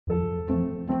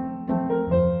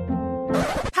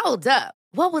Hold up.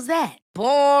 What was that?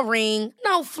 Boring.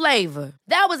 No flavor.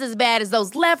 That was as bad as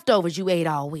those leftovers you ate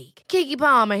all week. Keke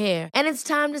Palmer here, and it's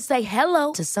time to say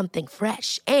hello to something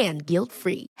fresh and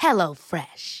guilt-free. Hello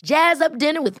Fresh. Jazz up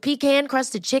dinner with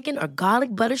pecan-crusted chicken or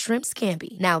garlic butter shrimp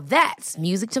scampi. Now that's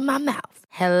music to my mouth.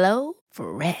 Hello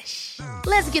Fresh.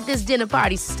 Let's get this dinner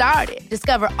party started.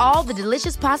 Discover all the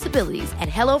delicious possibilities at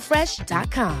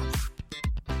hellofresh.com.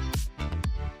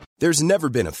 There's never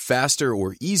been a faster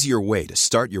or easier way to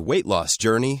start your weight loss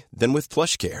journey than with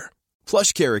PlushCare.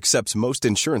 PlushCare accepts most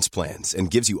insurance plans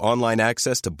and gives you online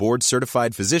access to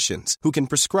board-certified physicians who can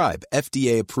prescribe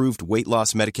FDA-approved weight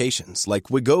loss medications like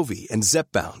Wegovy and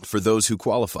Zepbound for those who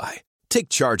qualify. Take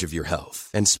charge of your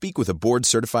health and speak with a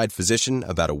board-certified physician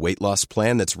about a weight loss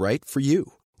plan that's right for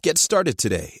you. Get started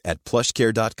today at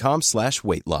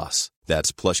plushcare.com/weight loss.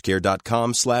 That's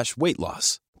plushcare.com/weight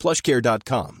loss.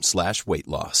 plushcare.com/weight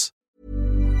loss.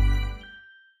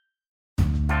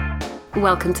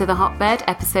 Welcome to The Hotbed,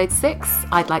 episode 6.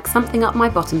 I'd like something up my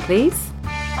bottom, please.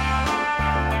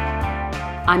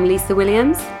 I'm Lisa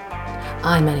Williams.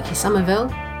 I'm Anarchy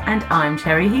Somerville. And I'm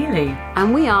Cherry Healy.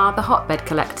 And we are The Hotbed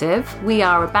Collective. We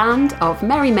are a band of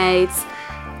merry maids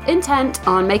intent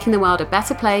on making the world a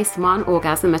better place, one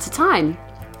orgasm at a time.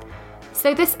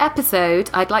 So this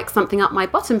episode, I'd like something up my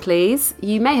bottom, please,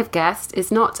 you may have guessed,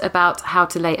 is not about how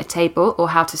to lay a table or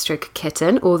how to stroke a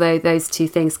kitten, although those two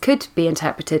things could be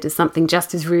interpreted as something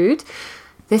just as rude.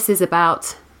 This is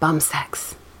about bum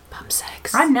sex. Bum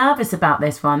sex. I'm nervous about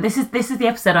this one. This is the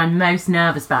episode I'm most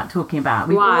nervous about talking about.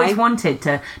 We've Why? always wanted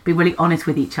to be really honest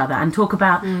with each other and talk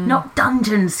about not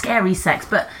dungeon scary sex,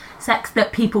 but sex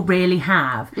that people really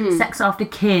have. Sex after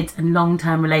kids and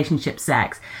long-term relationship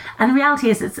sex. And the reality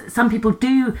is that some people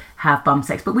do have bum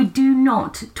sex, but we do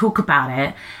not talk about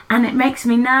it. And it makes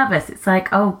me nervous. It's like,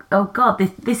 oh God,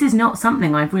 this is not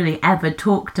something I've really ever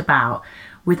talked about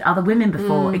with other women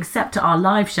before, except at our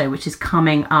live show, which is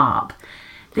coming up.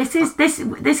 This is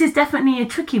definitely a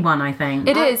tricky one, I think.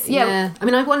 It is, yeah. I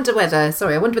mean, I wonder whether a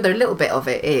little bit of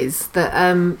it is that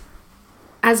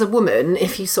as a woman,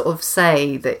 if you sort of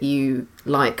say that you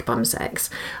like bum sex,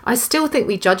 I still think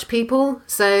we judge people.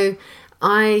 So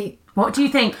What do you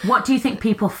think? What do you think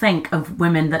people think of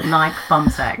women that like bum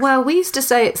sex? Well, we used to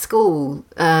say at school,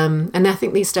 and I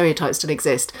think these stereotypes still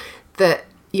exist, that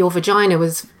your vagina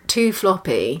was too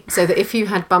floppy, so that if you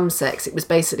had bum sex, it was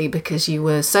basically because you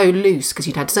were so loose, because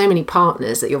you'd had so many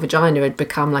partners that your vagina had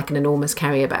become like an enormous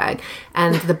carrier bag,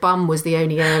 and the bum was the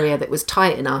only area that was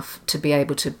tight enough to be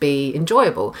able to be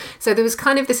enjoyable. So there was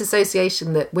kind of this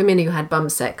association that women who had bum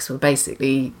sex were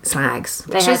basically slags.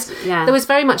 There was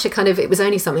very much it was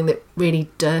only something that really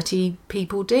dirty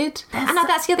people did. And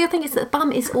that's the other thing, is that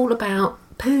bum is all about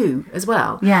poo as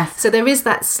well. Yes. So there is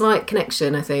that slight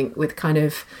connection, I think, with kind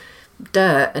of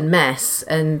dirt and mess,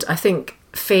 and I think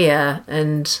fear,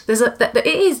 and it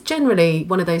is generally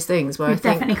one of those things where I think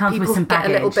definitely comes people with some get a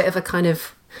little bit of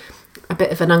a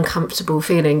bit of an uncomfortable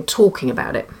feeling talking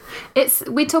about it.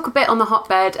 We talk a bit on The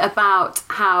Hotbed about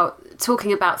how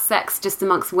talking about sex just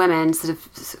amongst women, sort of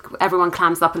everyone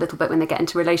clams up a little bit when they get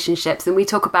into relationships. And we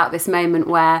talk about this moment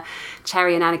where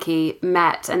Cherry and Anarchy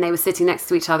met and they were sitting next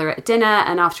to each other at dinner,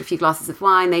 and after a few glasses of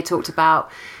wine, they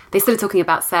started talking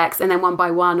about sex, and then one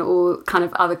by one, all kind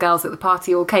of other girls at the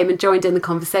party all came and joined in the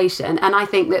conversation. And I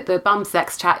think that the bum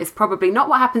sex chat is probably not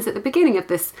what happens at the beginning of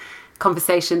this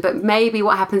conversation, but maybe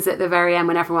what happens at the very end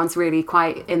when everyone's really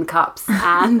quite in the cups,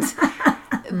 and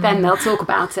then they'll talk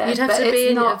about it. You'd have to be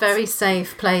in a very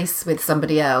safe place with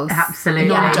somebody else. Absolutely.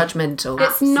 Non-judgmental.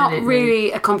 It's not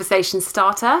really a conversation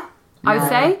starter, I would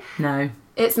say. No.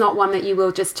 It's not one that you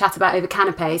will just chat about over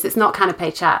canapes. It's not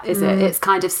canapé chat, is it? It's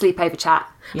kind of sleepover chat.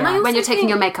 Yeah. When you're taking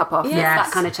your makeup off, Yes. it's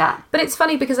that kind of chat. But it's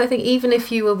funny because I think even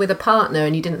if you were with a partner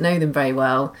and you didn't know them very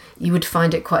well, you would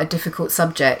find it quite a difficult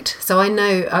subject. So I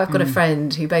know I've got a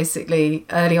friend who basically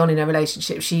early on in a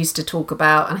relationship, she used to talk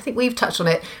about, and I think we've touched on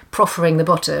it, proffering the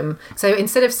bottom. So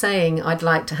instead of saying I'd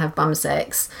like to have bum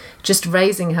sex, just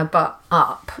raising her butt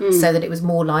up so that it was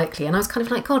more likely. And I was kind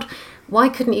of like, God, why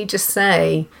couldn't you just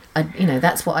say,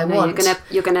 that's what I want?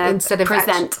 You're gonna instead of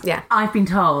present. I've been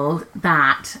told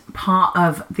that part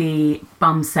of the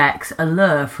bum sex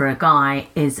allure for a guy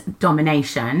is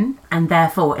domination, and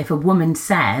therefore if a woman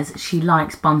says she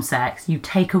likes bum sex, you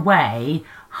take away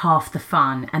half the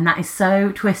fun, and that is so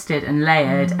twisted and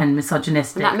layered and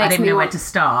misogynistic. I don't know where to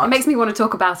start. It makes me want to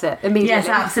talk about it immediately. Yes,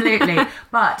 absolutely.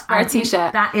 But Wear I a think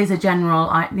t-shirt. that is a general,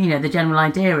 the general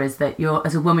idea is that you're,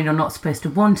 as a woman, you're not supposed to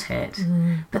want it.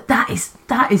 But that is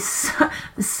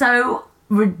so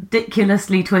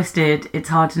ridiculously twisted. It's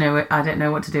hard to know. I don't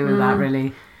know what to do with that,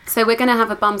 really. So we're going to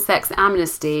have a bum sex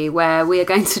amnesty where we are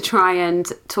going to try and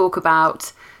talk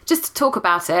about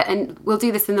it, and we'll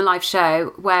do this in the live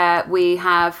show where we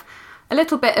have a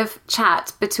little bit of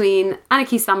chat between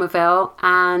Anarchy Somerville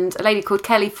and a lady called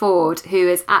Kelly Ford, who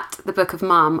is at The Book of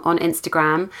Mum on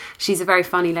Instagram. She's a very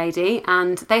funny lady,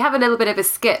 and they have a little bit of a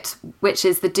skit, which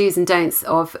is the do's and don'ts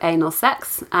of anal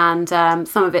sex, and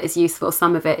some of it is useful,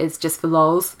 some of it is just for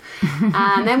lols.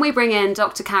 And then we bring in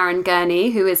Dr. Karen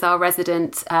Gurney, who is our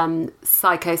resident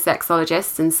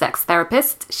psychosexologist and sex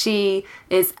therapist. She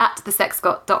is at The Sex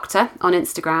Doctor on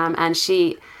Instagram, and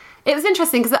it was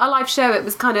interesting because at our live show, it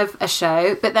was kind of a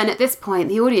show. But then at this point,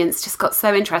 the audience just got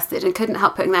so interested and couldn't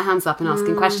help putting their hands up and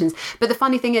asking questions. But the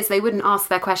funny thing is they wouldn't ask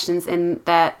their questions in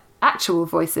their actual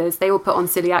voices. They all put on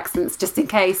silly accents just in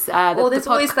case. Or there's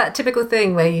always that typical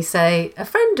thing where you say, a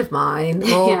friend of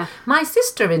mine or my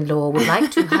sister-in-law would like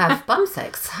to have bum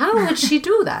sex. How would she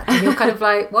do that? And you're kind of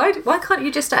like, why can't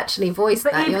you just actually voice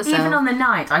that yourself? Even on the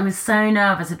night, I was so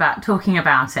nervous about talking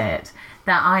about it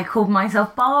that I called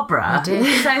myself Barbara. I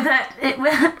did. So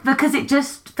that because it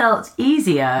just felt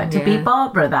easier to be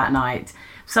Barbara that night.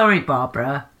 Sorry,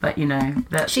 Barbara, but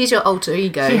she's your alter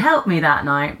ego. She helped me that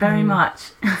night very much.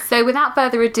 So without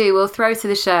further ado, we'll throw to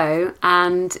the show,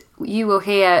 and you will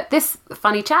hear this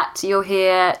funny chat. You'll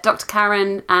hear Dr.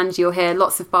 Karen, and you'll hear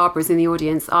lots of Barbaras in the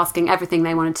audience asking everything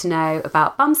they wanted to know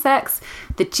about bum sex,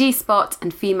 the G-spot,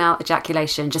 and female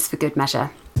ejaculation, just for good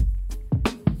measure.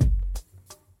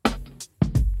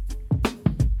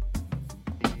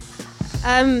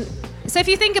 So if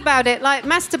you think about it, like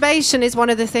masturbation is one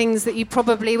of the things that you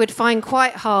probably would find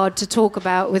quite hard to talk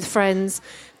about with friends.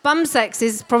 Bum sex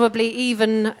is probably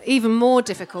even more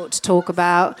difficult to talk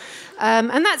about.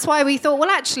 And that's why we thought, well,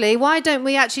 actually, why don't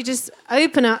we actually just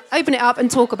open it up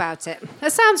and talk about it?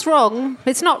 That sounds wrong.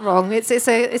 It's not wrong. It's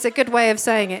a good way of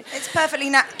saying it. It's perfectly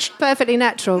natural. Perfectly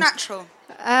natural. Natural.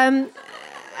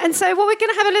 And so, we're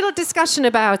going to have a little discussion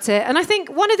about it. And I think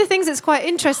one of the things that's quite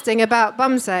interesting about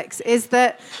bum sex is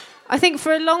that I think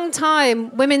for a long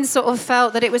time, women sort of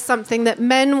felt that it was something that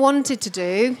men wanted to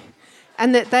do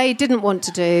and that they didn't want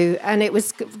to do. And it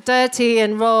was dirty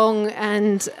and wrong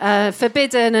and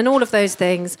forbidden and all of those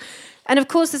things. And of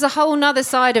course, there's a whole nother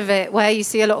side of it where you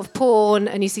see a lot of porn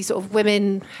and you see sort of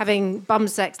women having bum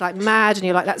sex like mad. And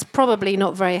you're like, that's probably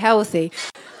not very healthy.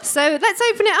 So let's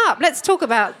open it up. Let's talk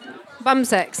about bum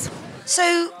sex.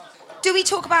 So, do we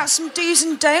talk about some do's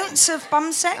and don'ts of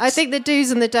bum sex? I think the do's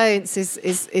and the don'ts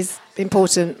is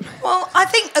important. Well, I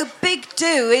think a big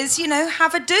do is,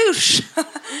 have a douche.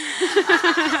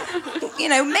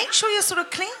 Make sure you're sort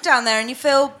of clean down there and you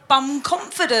feel bum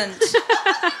confident.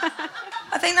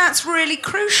 I think that's really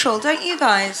crucial, don't you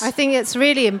guys? I think it's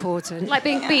really important. Like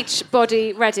being beach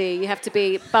body ready, you have to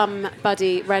be bum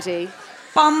buddy ready.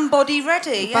 Bum body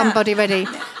ready, yeah. Bum body ready.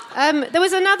 There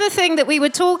was another thing that we were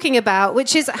talking about,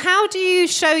 which is how do you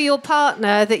show your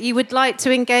partner that you would like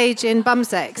to engage in bum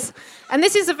sex? And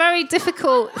this is a very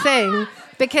difficult thing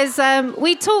because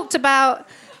we talked about,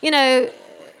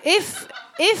 if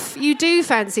you do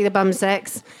fancy the bum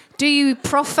sex, do you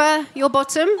proffer your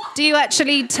bottom? Do you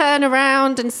actually turn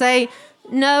around and say,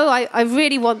 no, I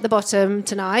really want the bottom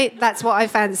tonight. That's what I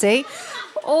fancy.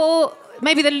 Or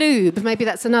maybe the lube, maybe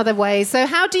that's another way. So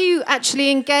how do you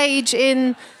actually engage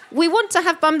in, we want to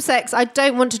have bum sex, I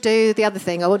don't want to do the other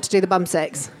thing, I want to do the bum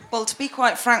sex. Well, to be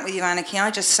quite frank with you, Anarchy, I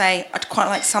just say I'd quite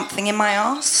like something in my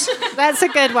arse. That's a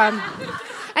good one.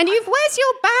 And where's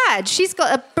your badge? She's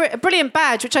got a brilliant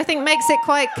badge, which I think makes it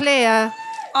quite clear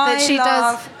that she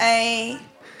does.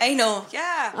 Anal,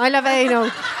 yeah. I love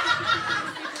anal.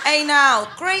 Anal,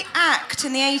 great act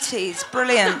in the 80s,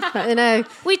 brilliant. I know.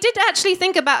 We did actually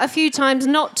think about a few times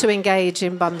not to engage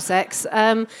in bum sex.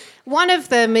 One of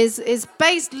them is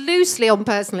based loosely on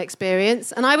personal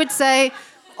experience, and I would say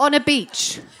on a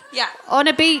beach. Yeah. On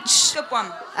a beach. Good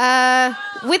one.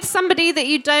 With somebody that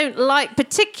you don't like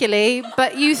particularly,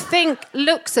 but you think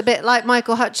looks a bit like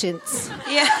Michael Hutchence.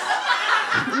 Yeah.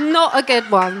 Not a good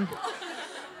one.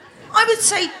 I would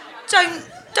say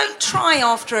don't try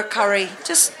after a curry.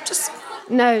 Just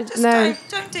No.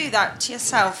 Don't do that to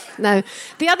yourself. No.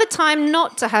 The other time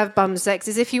not to have bum sex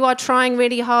is if you are trying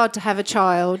really hard to have a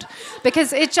child,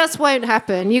 because it just won't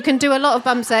happen. You can do a lot of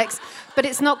bum sex, but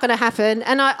it's not going to happen.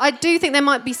 And I do think there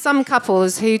might be some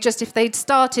couples who just, if they'd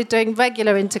started doing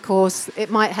regular intercourse, it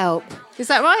might help. Is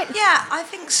that right? Yeah, I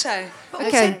think so. But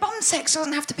Okay. also, bum sex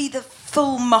doesn't have to be the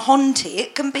full mahonti.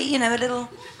 It can be, a little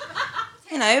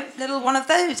one of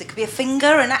those. It could be a finger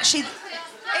and actually...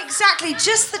 Exactly,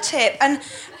 just the tip. And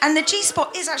the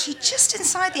G-spot is actually just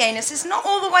inside the anus. It's not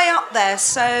all the way up there,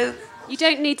 so... You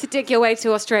don't need to dig your way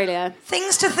to Australia.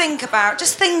 Things to think about,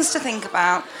 just things to think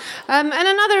about. And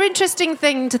another interesting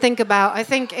thing to think about, I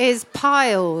think, is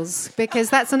piles, because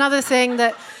that's another thing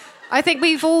that I think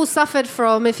we've all suffered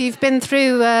from. If you've been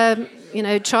through,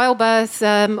 childbirth,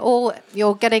 or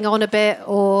you're getting on a bit,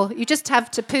 or you just have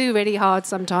to poo really hard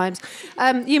sometimes,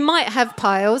 you might have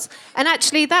piles. And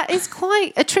actually, that is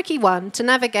quite a tricky one to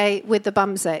navigate with the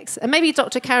bum sex. And maybe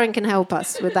Dr. Karen can help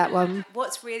us with that one.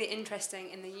 What's really interesting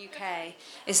in the UK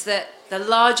is that the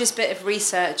largest bit of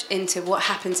research into what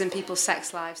happens in people's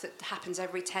sex lives, that happens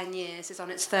every 10 years, is on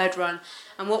its third run.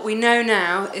 And what we know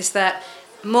now is that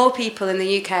more people in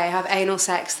the UK have anal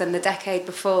sex than the decade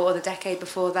before or the decade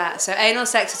before that. So anal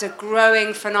sex is a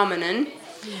growing phenomenon,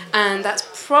 and that's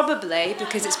probably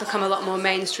because it's become a lot more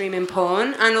mainstream in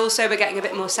porn, and also we're getting a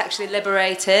bit more sexually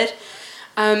liberated.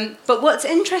 But what's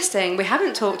interesting, we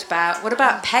haven't talked about, what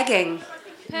about pegging?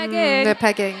 They're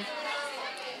pegging.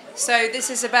 So this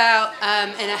is about,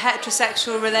 in a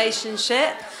heterosexual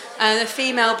relationship, the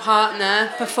female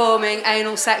partner performing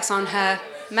anal sex on her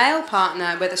male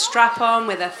partner with a strap on,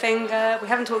 with a finger. We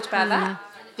haven't talked about that.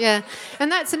 Yeah,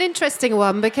 and that's an interesting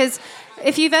one, because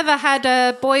if you've ever had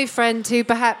a boyfriend who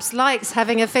perhaps likes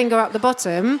having a finger up the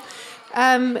bottom,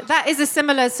 that is a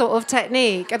similar sort of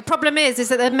technique. And the problem is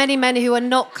that there are many men who are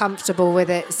not comfortable with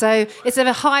it. So it's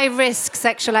a high-risk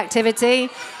sexual activity.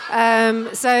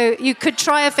 So you could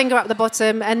try a finger up the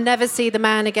bottom and never see the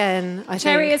man again, I think.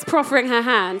 Cherry is proffering her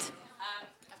hand.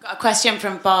 I've got a question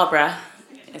from Barbara.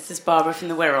 This is Barbara from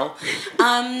the Wirral.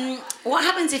 What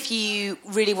happens if you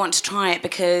really want to try it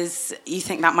because you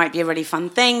think that might be a really fun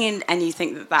thing and you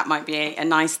think that might be a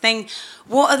nice thing?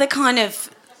 What are the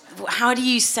how do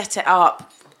you set it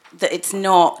up that it's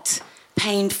not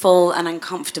painful and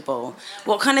uncomfortable?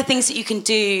 What kind of things that you can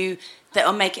do that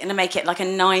will make it like a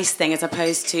nice thing as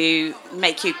opposed to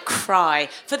make you cry?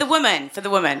 For the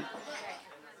woman.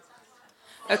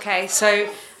 Okay, so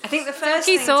I think the first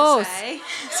Silky thing sauce. to say...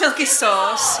 Silky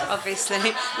sauce,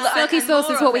 obviously. Silky sauce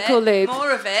is what we call lube.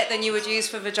 More of it than you would use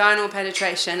for vaginal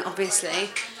penetration,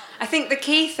 obviously. I think the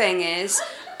key thing is,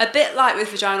 a bit like with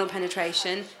vaginal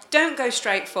penetration, don't go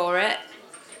straight for it.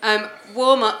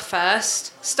 Warm up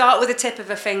first. Start with the tip of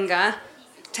a finger.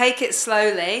 Take it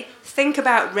slowly. Think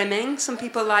about rimming. Some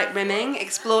people like rimming.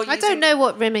 Explore using... I don't know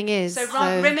what rimming is.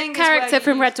 So rimming Character is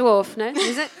from Red Dwarf, no?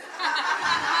 Is it?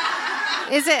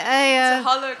 Is it It's a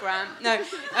hologram. No.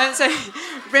 So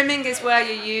rimming is where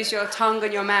you use your tongue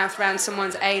and your mouth around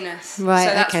someone's anus. Right,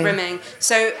 So that's okay. rimming.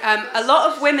 So a lot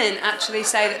of women actually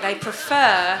say that they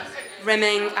prefer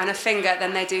rimming and a finger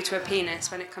than they do to a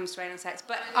penis when it comes to anal sex.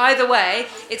 But either way,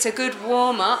 it's a good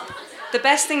warm-up. The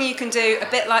best thing you can do, a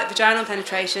bit like vaginal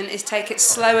penetration, is take it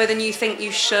slower than you think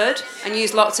you should and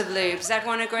use lots of lube. Does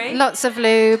everyone agree? Lots of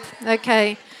lube,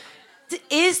 okay.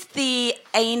 Is the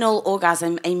anal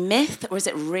orgasm a myth or is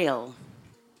it real?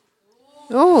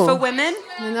 Oh, For women?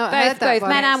 Both,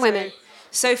 men and women.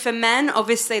 So for men,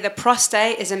 obviously the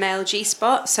prostate is a male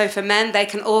G-spot. So for men, they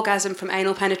can orgasm from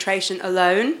anal penetration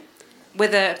alone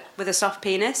with a soft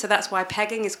penis. So that's why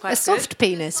pegging is quite a good. soft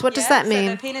penis. What does that So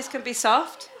mean? the penis can be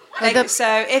soft. the-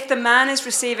 So if the man is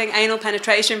receiving anal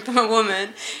penetration from a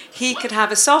woman, he could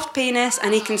have a soft penis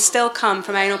and he can still come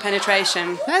from anal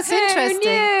penetration. That's Who interesting.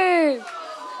 knew?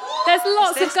 There's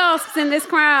lots of gasps in this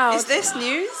crowd. Is this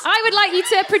news? I would like you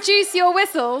to produce your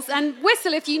whistles and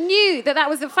whistle if you knew that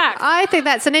was a fact. I think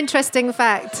that's an interesting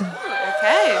fact.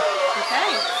 Okay.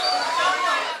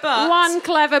 But One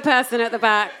clever person at the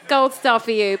back. Gold star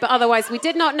for you. But otherwise, we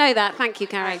did not know that. Thank you,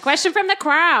 Karen. Question from the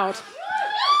crowd.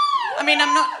 I mean,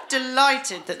 I'm not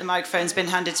delighted that the microphone's been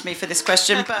handed to me for this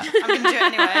question, but I'm going to do it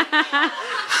anyway.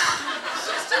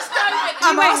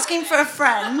 I'm asking for a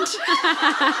friend.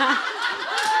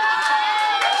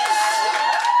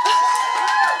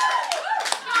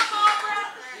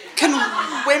 Can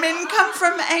women come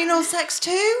from anal sex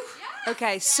too?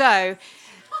 Okay, so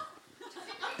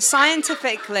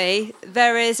scientifically,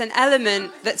 there is an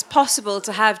element that's possible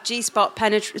to have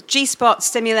G-spot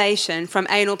stimulation from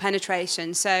anal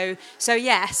penetration. So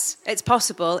yes, it's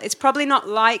possible. It's probably not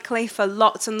likely for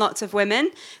lots and lots of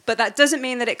women, but that doesn't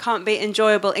mean that it can't be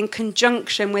enjoyable in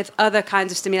conjunction with other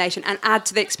kinds of stimulation and add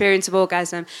to the experience of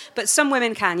orgasm. But some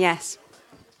women can, yes.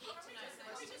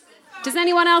 Does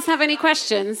anyone else have any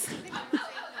questions?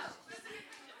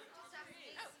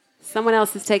 Someone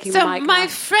else is taking the So mic. my now.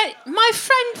 friend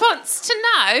wants to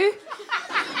know.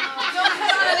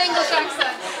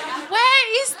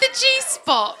 Where is the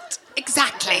G-spot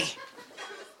exactly?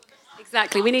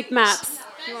 Exactly. We need maps.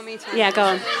 You want me to? Yeah, go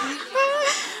on.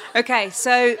 Okay,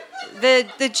 so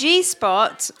the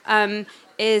G-spot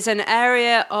is an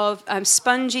area of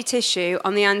spongy tissue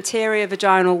on the anterior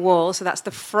vaginal wall. So that's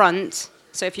the front.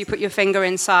 So if you put your finger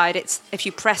inside, if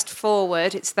you pressed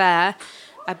forward, it's there,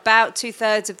 about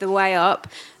 2/3 of the way up.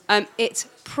 It's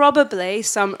probably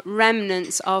some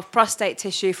remnants of prostate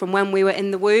tissue from when we were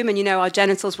in the womb, and our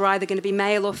genitals were either going to be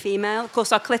male or female. Of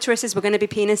course, our clitorises were going to be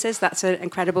penises. That's an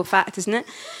incredible fact, isn't it?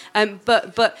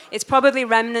 But it's probably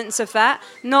remnants of that.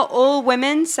 Not all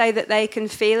women say that they can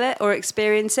feel it or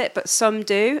experience it, but some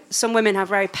do. Some women have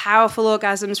very powerful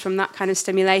orgasms from that kind of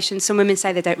stimulation. Some women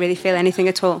say they don't really feel anything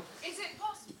at all.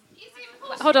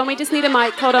 Hold on, we just need a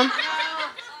mic. Hold on.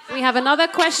 We have another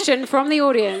question from the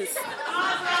audience.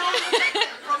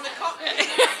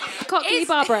 Cockney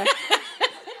Barbara.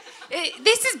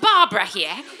 This is Barbara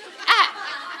here.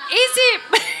 Is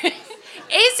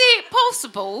it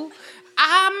possible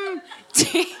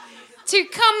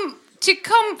to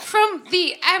come from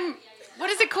the what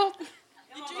is it called?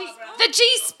 The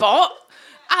G-spot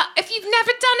if you've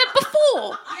never done it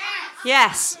before?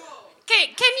 Yes.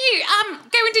 Can you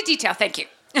go into detail? Thank you.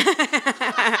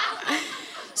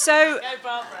 So,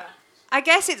 I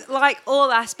guess it's like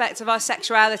all aspects of our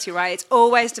sexuality, right? It's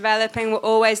always developing, we're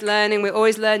always learning, we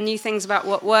always learn new things about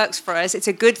what works for us. It's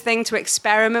a good thing to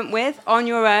experiment with on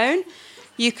your own.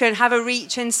 You can have a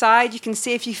reach inside, you can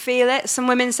see if you feel it. Some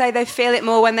women say they feel it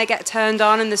more when they get turned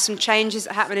on, and there's some changes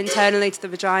that happen internally to the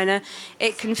vagina.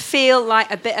 It can feel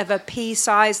like a bit of a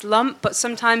pea-sized lump, but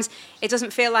sometimes it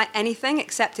doesn't feel like anything,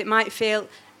 except it might feel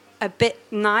a bit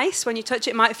nice. When you touch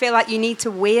it, it might feel like you need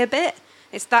to wee a bit.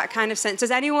 It's that kind of sense.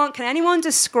 Can anyone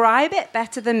describe it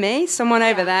better than me? Someone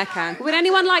over there can. Would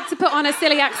anyone like to put on a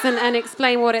silly accent and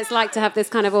explain what it's like to have this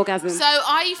kind of orgasm? So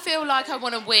I feel like I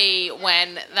want to wee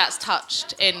when that's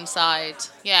touched inside.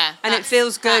 Yeah. And it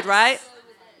feels good, right?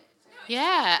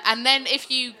 Yeah. And then if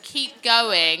you keep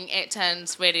going, it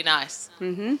turns really nice.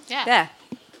 Mm-hmm. Yeah.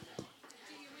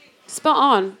 Spot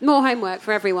on. More homework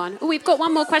for everyone. Oh, we've got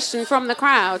one more question from the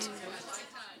crowd.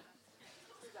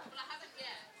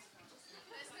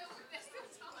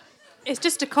 It's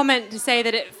just a comment to say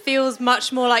that it feels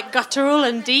much more like guttural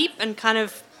and deep and kind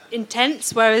of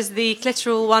intense, whereas the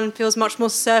clitoral one feels much more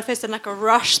surface and like a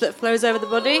rush that flows over the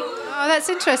body. Oh, that's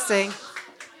interesting.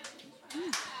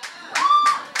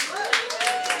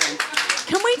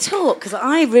 Can we talk? Because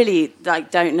I really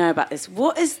don't know about this.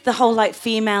 What is the whole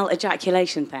female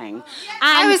ejaculation thing? And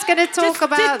I was going to talk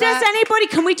about that. Does anybody?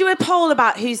 Can we do a poll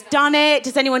about who's done it?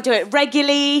 Does anyone do it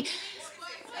regularly?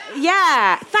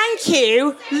 Yeah, thank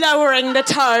you, lowering the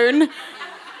tone.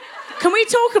 Can we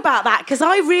talk about that? Because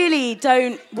I really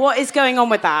don't... What is going on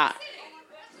with that?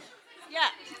 Yeah,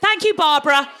 thank you,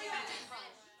 Barbara.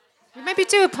 Maybe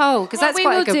do a poll, because that's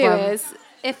quite a good one. What we will do is,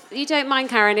 if you don't mind,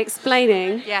 Karen,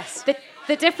 explaining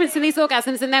the difference in these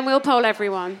orgasms, and then we'll poll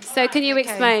everyone. So can you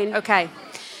explain? Okay.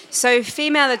 So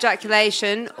female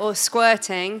ejaculation, or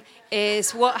squirting,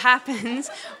 is what happens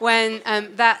when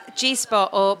that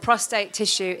G-spot or prostate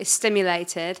tissue is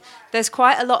stimulated. There's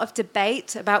quite a lot of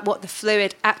debate about what the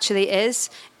fluid actually is.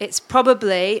 It's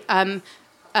probably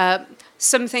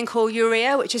something called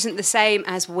urea, which isn't the same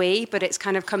as wee, but it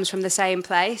kind of comes from the same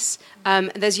place.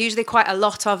 There's usually quite a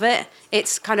lot of it.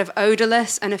 It's kind of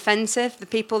odorless and offensive. The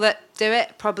people that do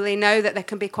it probably know that there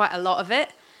can be quite a lot of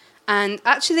it. And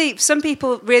actually, some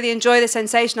people really enjoy the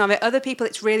sensation of it. Other people,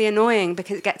 it's really annoying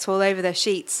because it gets all over their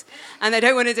sheets. And they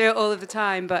don't want to do it all of the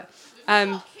time. But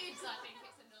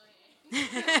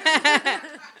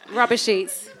rubber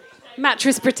sheets,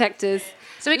 mattress protectors.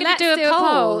 So we're going to do a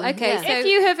poll. Okay, so if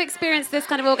you have experienced this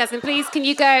kind of orgasm, please can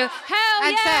you go,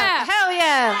 hell yeah! Hell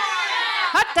yeah!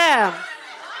 Hot damn!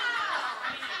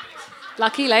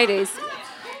 Lucky ladies.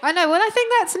 I know, well, I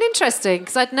think that's an interesting,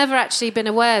 because I'd never actually been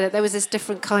aware that there was this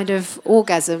different kind of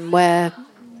orgasm where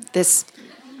this,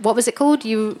 what was it called?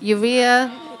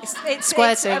 Urea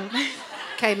squirting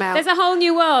came out. There's a whole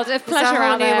new world of pleasure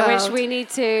out there which we need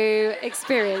to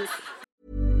experience.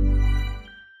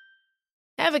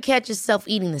 Ever catch yourself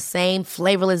eating the same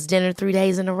flavorless dinner 3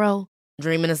 days in a row?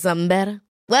 Dreaming of something better?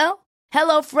 Well,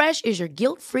 HelloFresh is your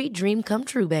guilt-free dream come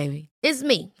true, baby. It's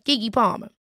me, Keke Palmer.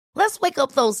 Let's wake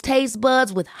up those taste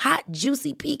buds with hot,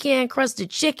 juicy pecan-crusted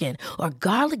chicken or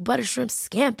garlic butter shrimp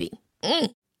scampi.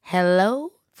 Hello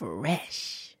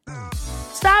Fresh.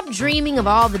 Stop dreaming of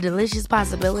all the delicious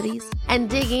possibilities and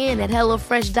dig in at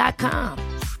HelloFresh.com.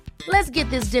 Let's get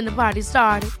this dinner party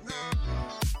started.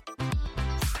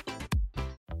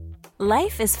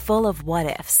 Life is full of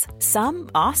what-ifs. Some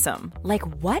awesome, like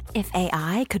what if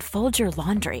AI could fold your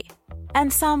laundry?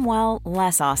 And some, well,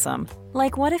 less awesome.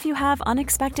 Like what if you have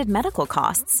unexpected medical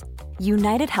costs?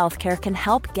 United Healthcare can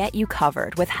help get you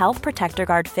covered with Health Protector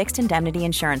Guard fixed indemnity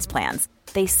insurance plans.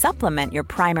 They supplement your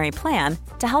primary plan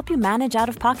to help you manage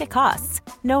out-of-pocket costs.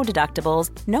 No deductibles,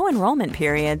 no enrollment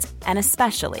periods, and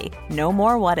especially no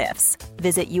more what-ifs.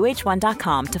 Visit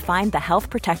uh1.com to find the Health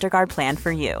Protector Guard plan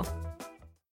for you.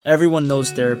 Everyone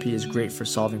knows therapy is great for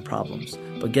solving problems,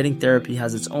 but getting therapy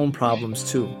has its own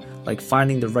problems too, like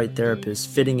finding the right therapist,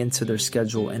 fitting into their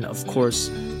schedule, and of course,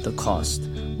 the cost.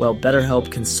 Well,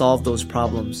 BetterHelp can solve those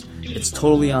problems. It's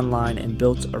totally online and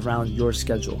built around your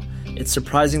schedule. It's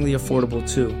surprisingly affordable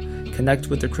too. Connect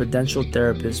with a credentialed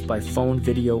therapist by phone,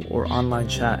 video, or online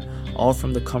chat, all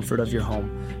from the comfort of your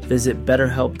home. Visit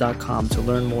BetterHelp.com to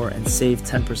learn more and save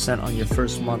 10% on your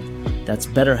first month. That's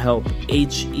BetterHelp,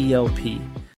 H-E-L-P.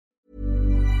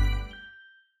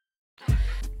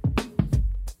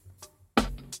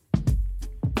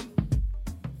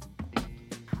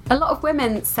 A lot of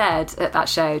women said at that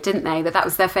show, didn't they, that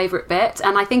was their favourite bit,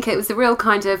 and I think it was a real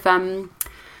kind of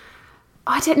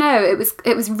I don't know,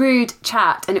 it was rude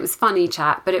chat and it was funny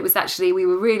chat, but it was actually, we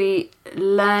were really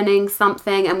learning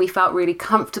something and we felt really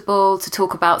comfortable to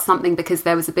talk about something because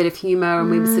there was a bit of humour and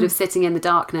we were sort of sitting in the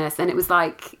darkness, and it was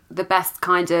like the best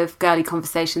kind of girly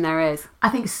conversation there is. I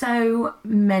think so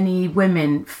many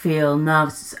women feel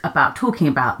nervous about talking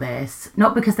about this,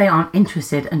 not because they aren't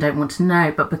interested and don't want to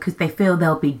know, but because they feel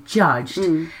they'll be judged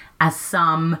as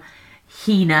some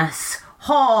heinous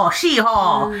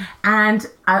she-haw. And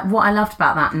what I loved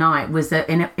about that night was that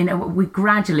we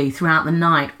gradually throughout the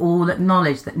night all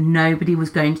acknowledged that nobody was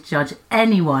going to judge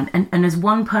anyone, and as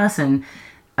one person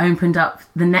opened up,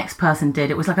 the next person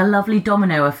did. It was like a lovely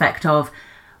domino effect of,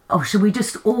 oh, should we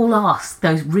just all ask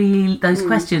those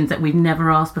questions that we've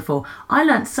never asked before? I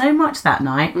learnt so much that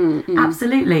night.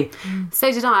 Absolutely.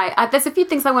 So did I. There's a few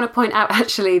things I want to point out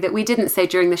actually that we didn't say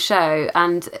during the show,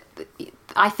 and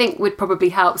I think would probably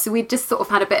help. So we just sort of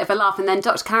had a bit of a laugh, and then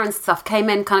Dr. Karen's stuff came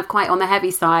in kind of quite on the heavy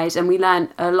side, and we learned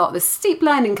a lot. The steep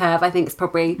learning curve, I think, is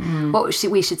probably what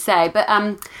we should say. But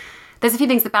there's a few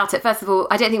things about it. First of all,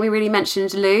 I don't think we really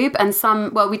mentioned lube, and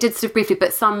we did sort of briefly,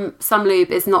 but some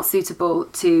lube is not suitable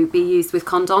to be used with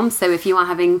condoms. So if you are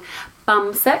having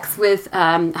bum sex with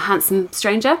a handsome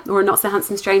stranger or a not so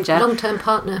handsome stranger, long-term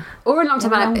partner, or a long-term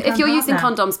partner, if you're using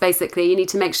condoms, basically you need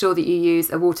to make sure that you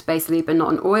use a water-based lube and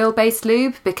not an oil-based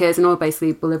lube, because an oil-based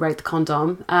lube will erode the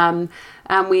condom.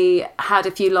 And we had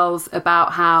a few lols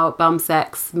about how bum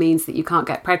sex means that you can't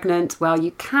get pregnant. Well,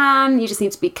 you can. You just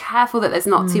need to be careful that there's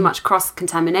not too much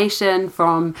cross-contamination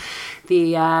from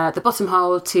the bottom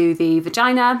hole to the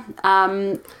vagina.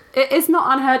 It is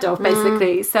not unheard of,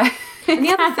 basically. So. And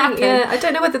the other thing, I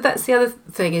don't know whether that's the other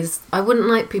thing, is I wouldn't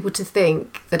like people to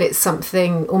think that it's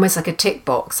something almost like a tick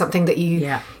box, something that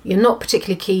you're not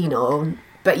particularly keen on,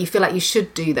 but you feel like you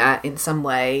should do that in some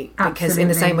way. Absolutely. Because in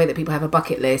the same way that people have a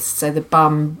bucket list, so the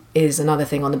bum is another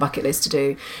thing on the bucket list to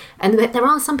do. And there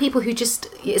are some people who just,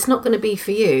 it's not going to be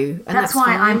for you. And that's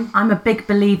why fine. I'm a big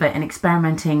believer in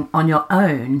experimenting on your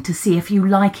own to see if you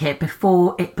like it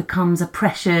before it becomes a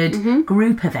pressured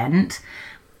group event.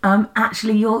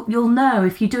 Actually, you'll know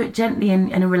if you do it gently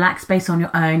in a relaxed space on your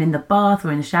own, in the bath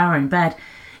or in the shower, in bed,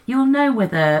 you'll know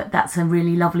whether that's a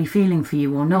really lovely feeling for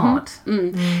you or not.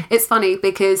 It's funny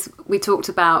because we talked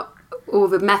about all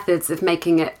the methods of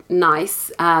making it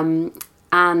nice, and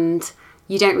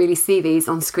you don't really see these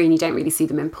on screen. You don't really see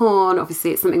them in porn. Obviously,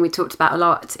 it's something we talked about a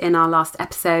lot in our last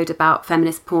episode about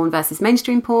feminist porn versus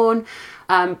mainstream porn.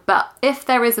 But if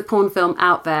there is a porn film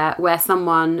out there where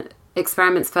someone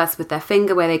experiments first with their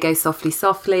finger, where they go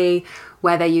softly,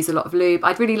 where they use a lot of lube,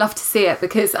 I'd really love to see it,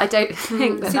 because I don't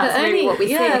think that's really what we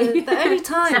see. The only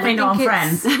time Definitely not on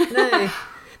Friends. No.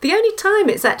 The only time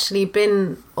it's actually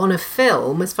been on a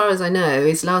film, as far as I know,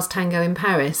 is Last Tango in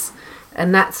Paris,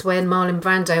 and that's when Marlon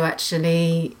Brando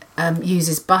actually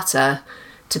uses butter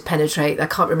to penetrate. I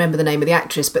can't remember the name of the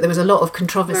actress, but there was a lot of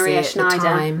controversy Maria at Schneider. the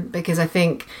time, because I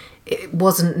think it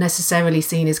wasn't necessarily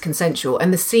seen as consensual,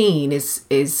 and the scene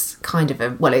is kind of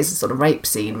it's a sort of rape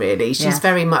scene, really. She's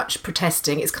very much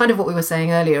protesting. It's kind of what we were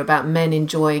saying earlier about men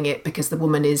enjoying it because the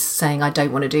woman is saying, I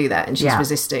don't want to do that, and she's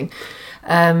resisting.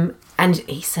 And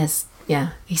he says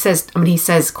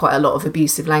quite a lot of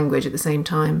abusive language at the same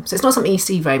time. So it's not something you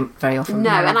see very, very often. No,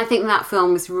 and I think that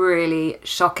film was really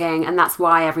shocking, and that's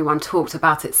why everyone talked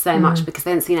about it so much, because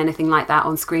they hadn't seen anything like that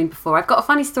on screen before. I've got a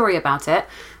funny story about it.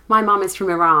 My mum is from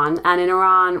Iran, and in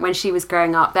Iran, when she was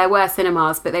growing up, there were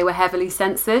cinemas, but they were heavily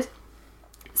censored.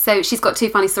 So she's got two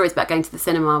funny stories about going to the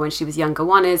cinema when she was younger.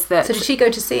 One is that... So did she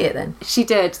go to see it then? She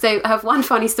did. So I have one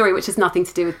funny story, which has nothing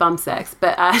to do with bum sex,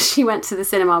 but she went to the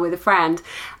cinema with a friend,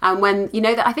 and when,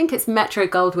 I think it's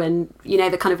Metro-Goldwyn,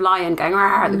 the kind of lion going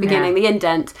at the beginning, the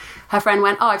indent, her friend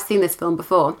went, I've seen this film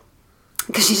before.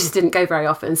 because she just didn't go very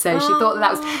often. So she thought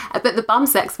that was... But the bum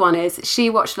sex one is, she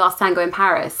watched Last Tango in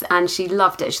Paris and she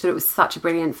loved it. She thought it was such a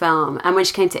brilliant film. And when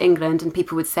she came to England and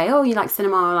people would say, oh, you like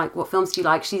cinema? Like, what films do you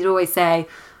like? She'd always say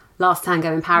Last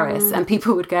Tango in Paris. And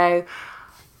people would go,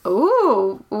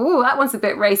 ooh, that one's a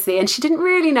bit racy. And she didn't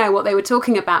really know what they were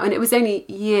talking about. And it was only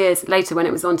years later when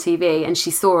it was on TV and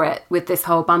she saw it with this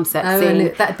whole bum sex scene.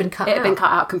 And that had been cut out. It had been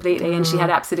cut out completely and she had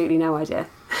absolutely no idea.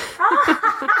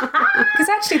 Because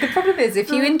actually the problem is,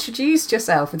 if you introduced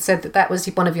yourself and said that was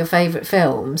one of your favourite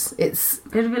films, it does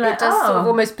sort of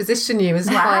almost position you as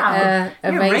quite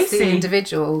a racy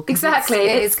individual. Exactly.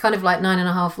 It's kind of like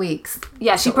 9.5 weeks.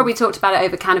 Yeah, she probably talked about it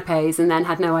over canapes and then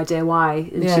had no idea why.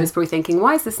 And she was probably thinking,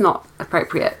 why is this not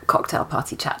appropriate cocktail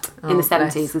party chat? In the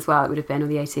 70s as well, it would have been, or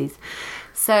the 80s.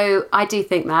 So I do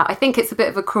think that. I think it's a bit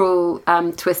of a cruel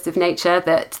twist of nature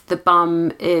that the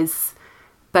bum is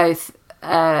both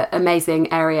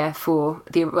amazing area for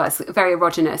it's very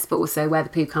erogenous, but also where the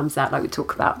poo comes out, like we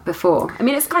talked about before. I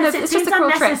mean, it's kind of it's just a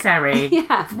cruel unnecessary. trick.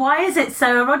 Yeah. Why is it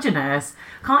so erogenous?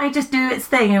 Can't it just do its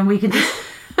thing and we can just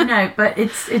but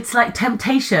it's like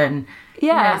temptation.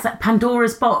 Yeah, it's like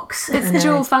Pandora's box. It's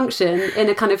dual function in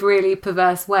a kind of really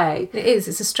perverse way. It is.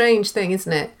 It's a strange thing,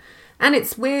 isn't it? And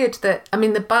it's weird that, I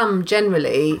mean, the bum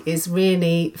generally is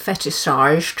really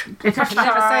fetishized. It's I can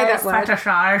never say that word.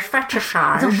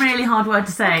 Fetishized. It's a really hard word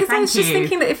to say. Because I was just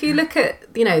thinking that if you look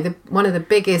at, one of the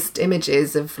biggest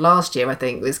images of last year, I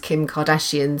think, was Kim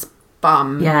Kardashian's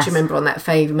bum. Yes. Do you remember on that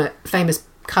famous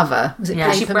cover? Was it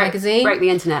Paper Magazine? Broke the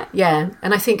internet. Yeah.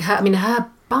 And I think her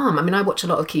bum, I watch a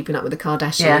lot of Keeping Up with the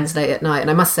Kardashians late at night,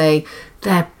 and I must say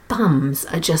their bums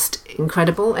are just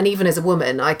incredible. And even as a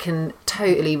woman, I can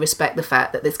totally respect the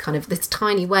fact that this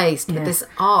tiny waist with this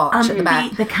arch at the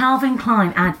back. The Calvin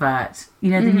Klein advert,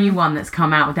 the new one that's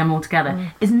come out with them all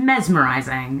together, is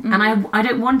mesmerising. And I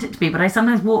don't want it to be, but I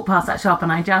sometimes walk past that shop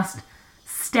and I just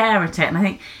stare at it and I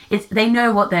think they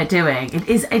know what they're doing. It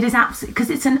is absolutely, because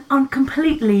it's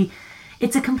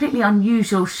it's a completely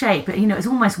unusual shape. It's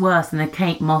almost worse than the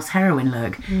Kate Moss heroin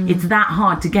look. It's that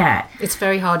hard to get. It's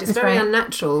very hard. It's very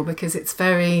unnatural because it's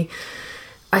very...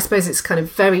 I suppose it's kind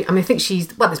of very... I think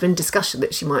there's been discussion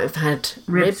that she might have had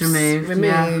ribs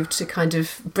removed to kind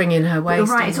of bring in her waist.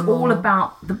 You're right, it's all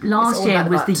about... Last year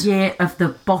was the year of the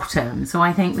bottom. So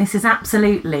I think this is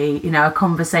absolutely, a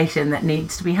conversation that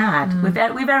needs to be had.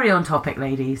 We're very on topic,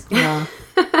 ladies. Yeah.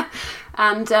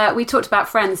 And we talked about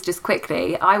Friends just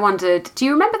quickly. I wondered, do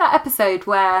you remember that episode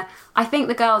where I think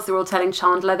the girls are all telling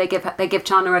Chandler, they give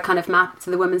Chandler a kind of map to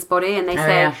the woman's body and they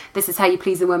say, this is how you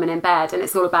please a woman in bed. And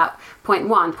it's all about point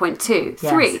 1, point 2,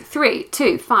 3,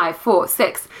 2, 5, 4,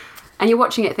 6. And you're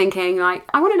watching it thinking, like,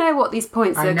 I want to know what these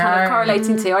points are kind of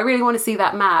correlating to. I really want to see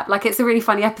that map. Like, it's a really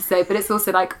funny episode, but it's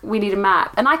also like, we need a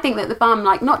map. And I think that the bum,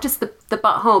 like, not just the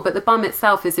butthole, but the bum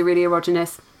itself is a really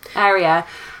erogenous area.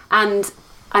 And...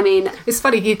 it's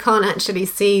funny, you can't actually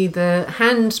see the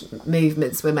hand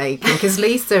movements we're making because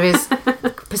Lisa is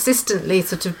persistently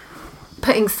sort of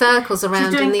putting circles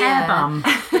around in the air. Bum.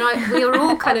 We are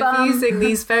all kind of using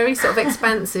these very sort of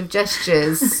expansive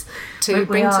gestures to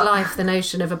bring to life the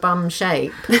notion of a bum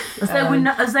shape. As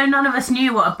though none of us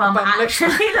knew what a bum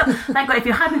actually looked. Thank God, if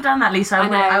you hadn't done that, Lisa,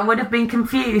 I would have been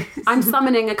confused. I'm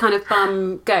summoning a kind of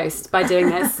bum ghost by doing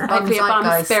this. Hopefully a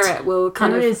bum spirit will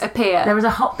kind of appear. There is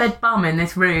a hotbed bum in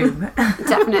this room.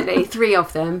 Definitely, 3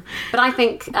 of them. But I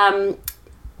think...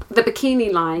 the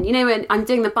bikini line, when I'm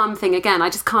doing the bum thing again, I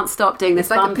just can't stop doing this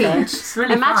bum thing. It's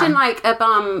really imagine fun. like a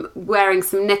bum wearing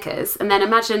some knickers, and then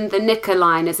imagine the knicker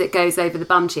line as it goes over the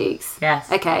bum cheeks. Yes.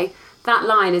 Okay, that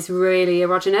line is really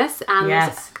erogenous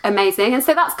and amazing, and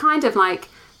so that's kind of like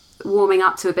warming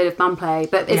up to a bit of bum play,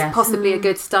 but it's possibly a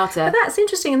good starter. But that's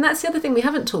interesting, and that's the other thing we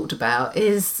haven't talked about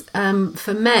is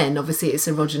for men, obviously it's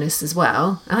erogenous as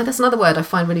well. That's another word I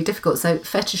find really difficult. So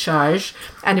fetishage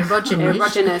and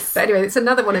erogenous. But anyway, it's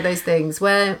another one of those things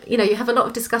where you have a lot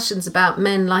of discussions about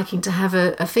men liking to have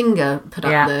a finger put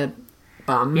up the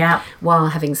bum while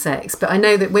having sex, but I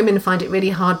know that women find it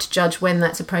really hard to judge when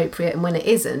that's appropriate and when it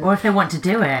isn't, or if they want to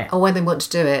do it,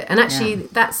 and actually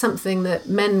that's something that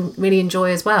men really enjoy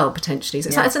as well, potentially.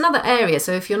 So it's another area.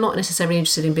 So if you're not necessarily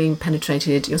interested in being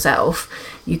penetrated yourself,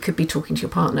 you could be talking to your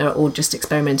partner or just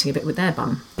experimenting a bit with their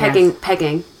bum. Pegging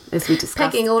as we discussed,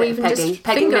 pegging or even just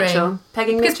fingering.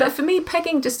 Pegging because but for me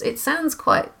pegging just, it sounds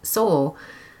quite sore.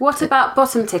 What about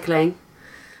bottom tickling?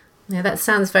 Yeah, that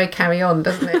sounds very Carry On,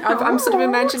 doesn't it? I'm sort of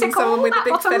imagining someone with a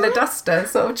big feather duster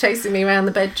sort of chasing me around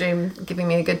the bedroom, giving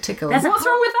me a good tickle. What's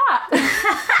wrong with that?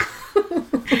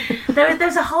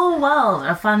 There's a whole world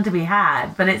of fun to be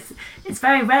had, but it's it's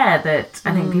very rare that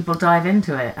I think people dive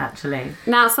into it, actually.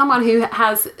 Now, someone who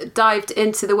has dived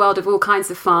into the world of all kinds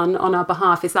of fun on our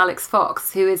behalf is Alex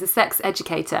Fox, who is a sex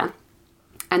educator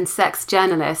and sex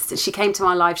journalist. She came to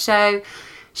our live show.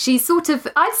 She's sort of,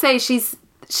 I'd say she's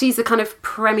a kind of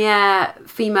premier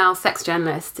female sex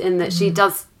journalist in that she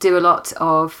does do a lot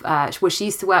of, she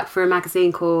used to work for a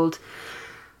magazine called,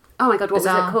 oh my God, what was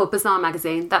it called? Bazaar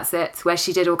magazine, that's it, where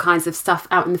she did all kinds of stuff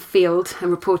out in the field and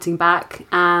reporting back.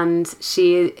 And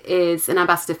she is an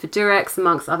ambassador for Durex,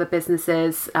 amongst other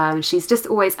businesses. She's just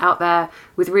always out there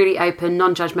with really open,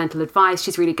 non-judgmental advice.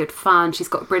 She's really good fun. She's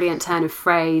got a brilliant turn of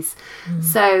phrase.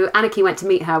 So Anarchy went to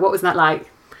meet her. What was that like?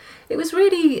 It was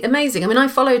really amazing. I mean, I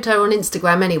followed her on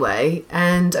Instagram anyway.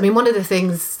 And I mean, one of the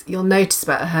things you'll notice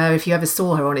about her, if you ever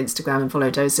saw her on Instagram and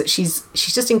followed her, is that she's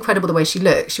just incredible the way she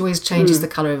looks. She always changes the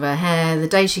colour of her hair. The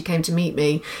day she came to meet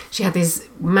me, she had these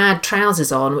mad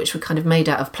trousers on, which were kind of made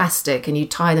out of plastic, and you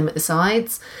tie them at the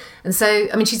sides. And so,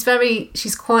 I mean,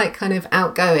 she's quite kind of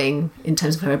outgoing in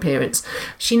terms of her appearance.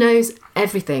 She knows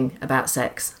everything about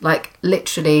sex, like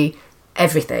literally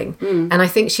everything. And I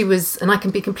think she was, and I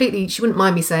can be completely, she wouldn't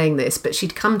mind me saying this, but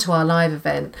she'd come to our live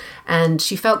event and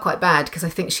she felt quite bad because I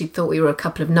think she thought we were a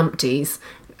couple of numpties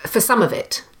for some of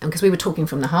it, and because we were talking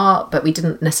from the heart, but we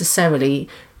didn't necessarily,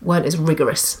 weren't as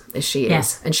rigorous as she is.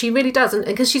 Yes. And she really doesn't,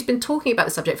 and because she's been talking about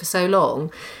the subject for so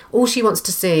long, all she wants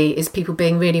to see is people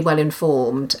being really well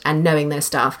informed and knowing their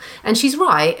stuff. And she's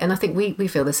right, and I think we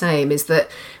feel the same, is that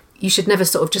you should never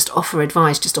sort of just offer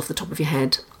advice just off the top of your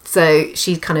head. So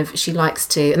she likes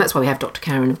to, and that's why we have Dr.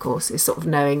 Karen, of course, is sort of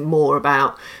knowing more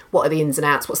about what are the ins and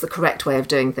outs, what's the correct way of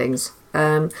doing things.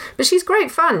 But she's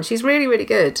great fun. She's really, really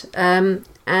good.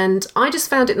 And I just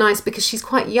found it nice because she's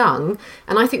quite young.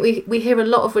 And I think we hear a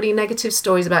lot of really negative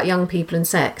stories about young people and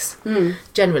sex,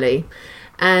 generally.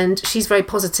 And she's very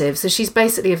positive. So she's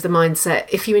basically of the mindset,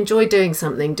 if you enjoy doing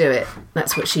something, do it.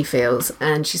 That's what she feels.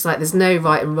 And she's like, there's no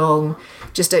right and wrong.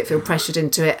 Just don't feel pressured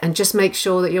into it. And just make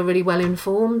sure that you're really well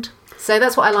informed. So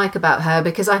that's what I like about her,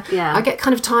 because I get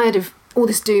kind of tired of all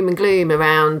this doom and gloom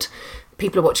around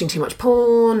people are watching too much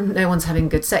porn, no one's having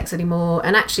good sex anymore.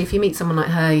 And actually, if you meet someone like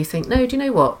her, you think, no, do you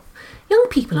know what? Young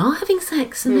people are having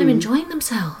sex and they're enjoying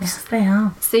themselves. Yes, they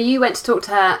are. So you went to talk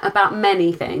to her about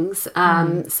many things,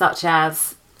 such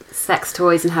as sex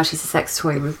toys and how she's a sex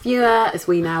toy reviewer, as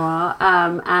we now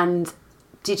are. And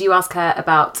did you ask her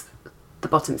about the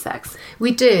bottom sex?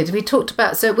 We did. We talked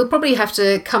about, so we'll probably have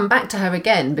to come back to her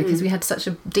again because we had such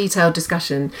a detailed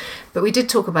discussion. But we did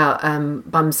talk about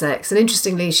bum sex. And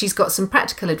interestingly, she's got some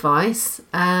practical advice.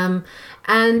 And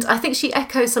I think she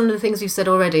echoes some of the things you've said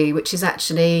already, which is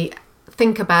actually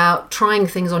think about trying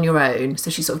things on your own. So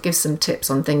she sort of gives some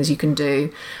tips on things you can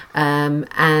do.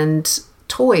 And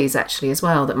toys actually as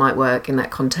well that might work in that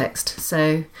context.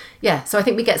 So yeah, so I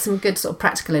think we get some good sort of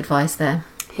practical advice there.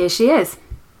 Here she is.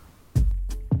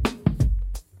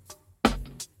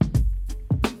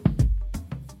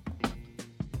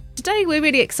 Today we're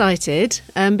really excited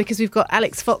because we've got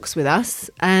Alex Fox with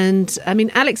us. And I mean,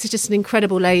 Alex is just an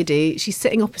incredible lady. She's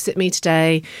sitting opposite me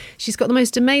today. She's got the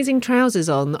most amazing trousers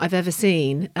on that I've ever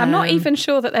seen. I'm not even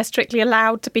sure that they're strictly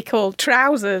allowed to be called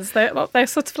trousers. They're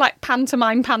sort of like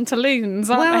pantomime pantaloons,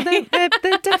 aren't they?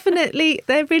 They're definitely,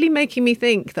 they're really making me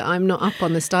think that I'm not up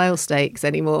on the style stakes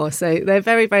anymore. So they're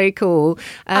very, very cool.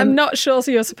 I'm not sure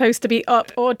you're supposed to be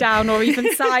up or down or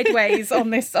even sideways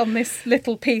on this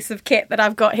little piece of kit that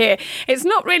I've got here. It's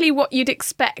not really what you'd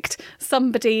expect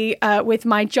somebody with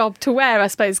my job to wear, I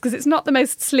suppose, because it's not the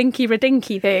most slinky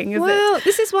redinky thing, is it? Well,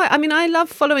 this is why, I mean, I love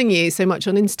following you so much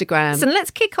on Instagram. So let's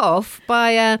kick off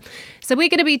by... So we're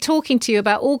going to be talking to you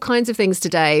about all kinds of things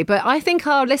today, but I think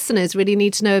our listeners really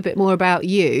need to know a bit more about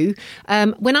you.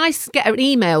 When I get an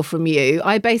email from you,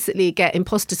 I basically get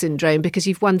imposter syndrome because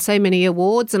you've won so many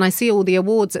awards, and I see all the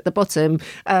awards at the bottom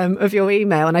of your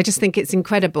email, and I just think it's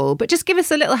incredible. But just give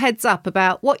us a little heads up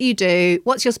about what you do,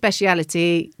 what's your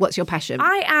speciality, what's your passion?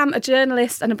 I am a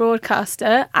journalist and a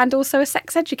broadcaster and also a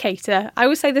sex educator. I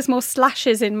always say there's more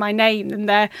slashes in my name than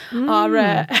there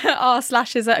are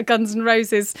slashes at a Guns N'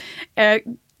 Roses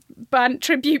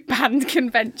tribute band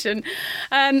convention.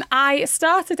 I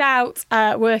started out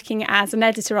working as an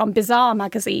editor on Bazaar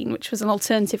magazine, which was an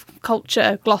alternative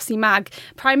culture glossy mag,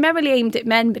 primarily aimed at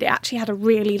men, but it actually had a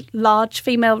really large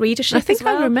female readership. I think as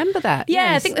well. I remember that.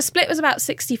 Yeah, yes. I think the split was about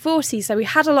 60-40, so we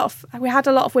had a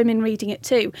lot of women reading it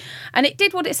too, and it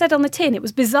did what it said on the tin. It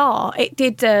was bizarre. It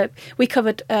did. We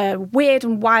covered weird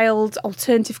and wild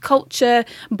alternative culture,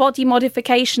 body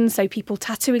modification, so people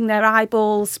tattooing their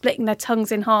eyeballs, splitting their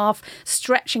tongues in half,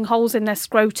 stretching holes in their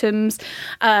scrotums,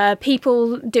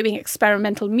 people doing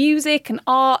experimental music and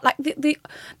art, like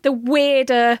the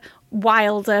weirder,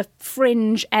 wilder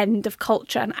fringe end of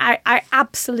culture, and I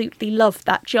absolutely loved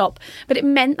that job. But it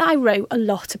meant that I wrote a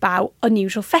lot about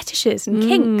unusual fetishes and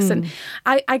kinks, and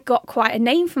I got quite a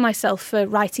name for myself for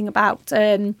writing about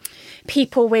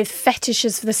people with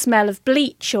fetishes for the smell of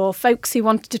bleach, or folks who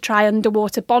wanted to try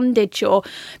underwater bondage, or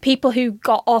people who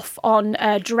got off on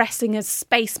dressing as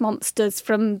space monsters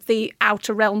from the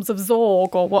outer realms of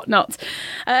Zorg or whatnot.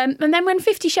 And then when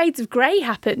 50 Shades of Grey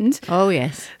happened, oh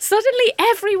yes, suddenly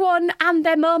everyone and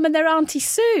their mum and their Auntie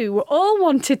Sue all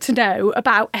wanted to know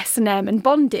about S&M and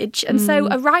bondage. And so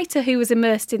a writer who was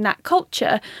immersed in that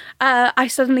culture, I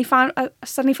suddenly found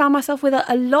myself with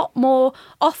a lot more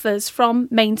offers from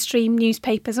mainstream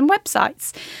newspapers and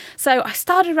websites. So I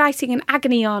started writing an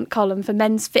agony aunt column for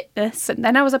Men's Fitness, and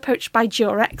then I was approached by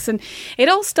Durex, and it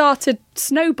all started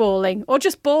snowballing, or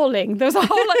just balling. There's a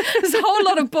whole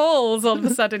lot of balls all of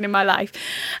a sudden in my life.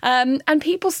 And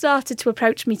people started to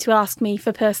approach me to ask me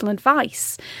for personal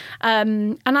advice.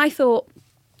 And I thought,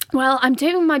 well, I'm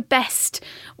doing my best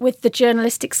with the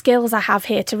journalistic skills I have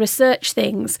here to research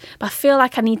things, but I feel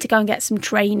like I need to go and get some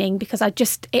training, because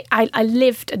I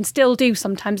lived and still do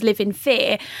sometimes live in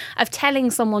fear of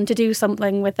telling someone to do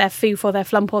something with their foof or their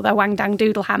flump or their wang dang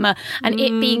doodle hammer and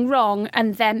it being wrong,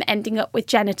 and them ending up with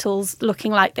genitals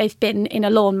looking like they've been in a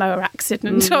lawnmower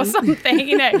accident or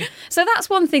something, So that's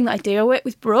one thing that I do. I work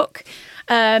with Brooke.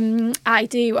 I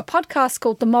do a podcast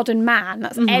called The Modern Man.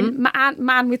 That's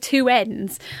man with two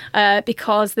N's,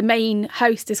 because the main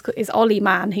host is Ollie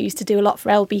Mann, who used to do a lot for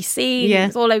LBC. Yeah.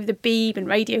 He's all over the Beeb and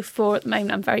Radio 4 at the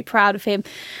moment. I'm very proud of him.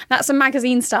 That's a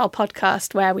magazine-style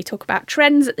podcast where we talk about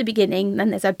trends at the beginning, then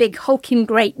there's a big, hulking,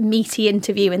 great, meaty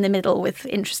interview in the middle with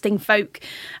interesting folk.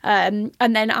 And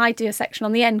then I do a section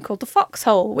on the end called The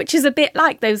Foxhole, which is a bit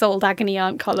like those old agony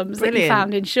aunt columns that you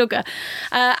found in Sugar.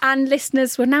 And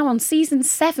listeners, we're now on season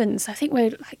 7, so I think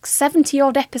we're like 70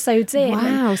 odd episodes in.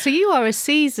 Wow! So you are a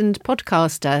seasoned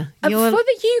podcaster for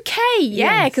the UK,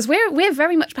 yeah, because we're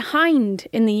very much behind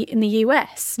in the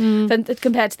US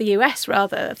compared to the US.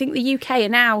 Rather, I think the UK are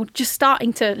now just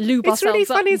starting to lube ourselves really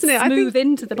funny, up isn't it? and smooth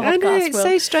into the podcast. I know, it's world.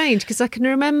 so strange, because I can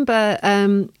remember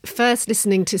first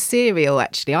listening to Serial.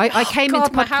 Actually, I came into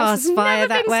podcasts via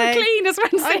that way. So clean as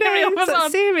when Serial was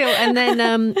on. Serial, and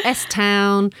then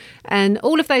S-Town, and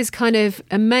all of those kind of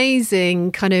amazing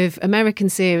kind of American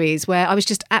series where I was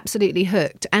just absolutely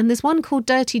hooked. And there's one called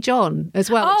Dirty John as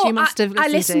well, which you must have listened to.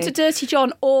 I listened to Dirty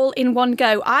John all in one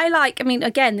go.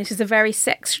 Again, this is a very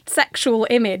sexual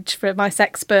image for my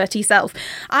sexperty self.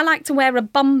 I like to wear a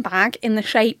bum bag in the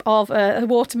shape of a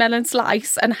watermelon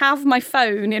slice and have my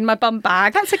phone in my bum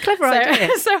bag. That's a clever idea.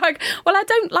 I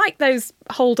don't like those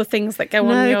holder things that go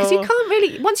on your... No, because you can't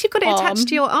really... Once you've got it attached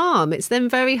to your arm, it's then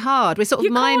very hard. We're sort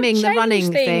of miming the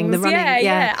running thing.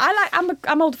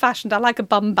 I'm old-fashioned. I like a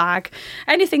bum bag.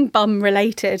 Anything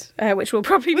bum-related, which we'll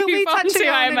probably move on to,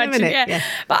 I imagine. Yeah.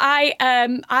 But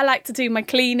I like to do my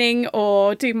cleaning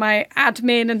or do my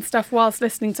admin and stuff whilst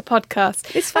listening to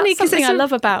podcasts. It's funny because I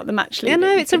love about them, actually. Yeah,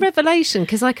 no, it's a revelation,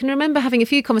 because I can remember having a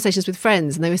few conversations with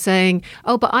friends and they were saying,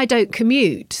 oh, but I don't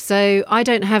commute, so I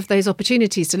don't have those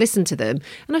opportunities to listen to them.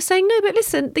 And I was saying, no, but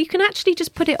listen, you can actually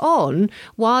just put it on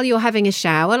while you're having a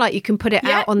shower. Like, you can put it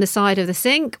out on the side of the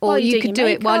sink, or you could do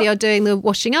it while you're doing the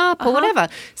washing up or whatever.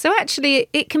 So actually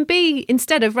it can be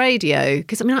instead of radio,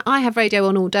 because I have radio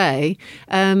on all day,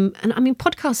 and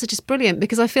podcasts are just brilliant,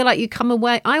 because I feel like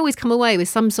I always come away with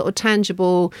some sort of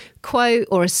tangible quote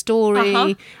or a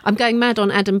story. I'm going mad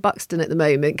on Adam Buxton at the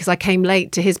moment because I came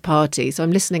late to his party, so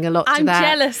I'm listening a lot to that. I'm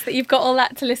jealous that you've got all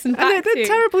that to listen back to. The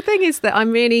terrible thing is that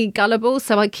I'm really gullible,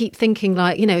 so I keep thinking,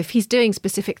 like, if he's doing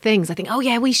specific things, I think, oh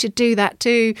yeah, we should do that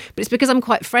too. But it's because I'm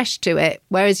quite fresh to it,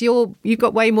 whereas you've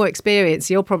got way more experience.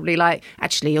 You're probably like,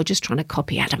 actually, you're just trying to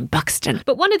copy Adam Buxton.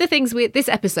 But one of the things with this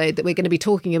episode that we're going to be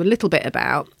talking a little bit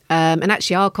about, and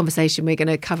actually our conversation we're going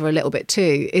to cover a little bit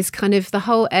too, is kind of the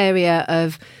whole area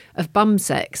of bum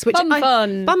sex, which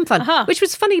bum fun, which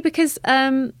was funny because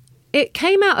it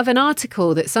came out of an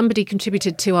article that somebody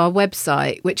contributed to our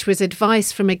website, which was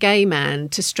advice from a gay man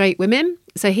to straight women.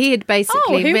 So he had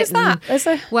basically who written... was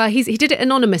that? Well, he did it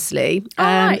anonymously.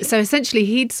 Right. So essentially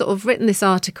he'd sort of written this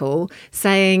article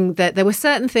saying that there were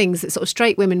certain things that sort of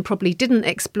straight women probably didn't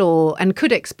explore and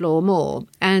could explore more.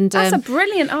 And that's a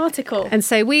brilliant article. And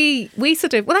so we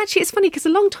sort of... Well, actually, it's funny because a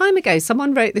long time ago,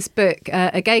 someone wrote this book,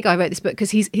 a gay guy wrote this book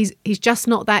because he's just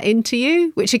not that into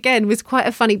you, which again was quite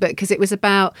a funny book because it was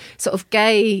about sort of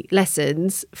gay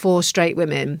lessons for straight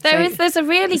women. There's a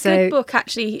really good book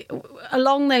actually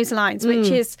along those lines, which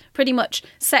which is pretty much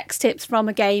sex tips from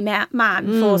a gay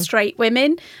man for straight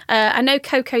women. I know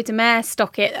Coco de Mer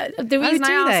stock it. The reason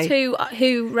I asked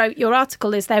who wrote your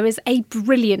article is there is a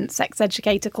brilliant sex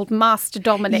educator called Master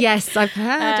Dominic. Yes, I've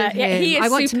heard of him. He is I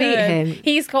want to meet him.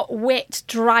 He's got wit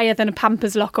drier than a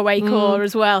Pampers lockaway core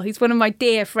as well. He's one of my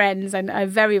dear friends and a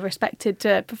very respected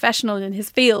professional in his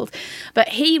field. But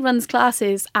he runs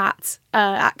classes at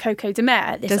Coco de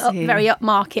Mer, this very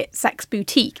upmarket sex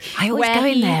boutique. I always go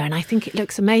in there and I think it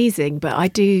looks amazing, but I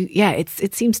do,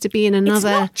 it seems to be in another... It's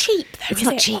not cheap, though, It's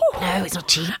not cheap. No, it's not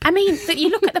cheap. I mean, that you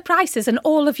look at the prices and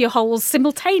all of your holes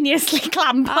simultaneously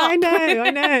clamp up. I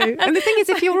know. And the thing is,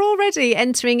 if you're already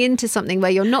entering into something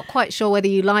where you're not quite sure whether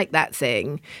you like that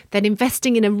thing, then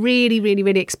investing in a really, really,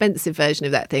 really expensive version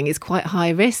of that thing is quite high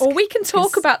risk. Well, we can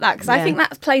talk about that because I think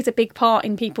that plays a big part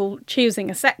in people choosing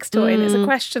a sex toy. And it's a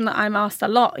question that I'm asked a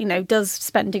lot, does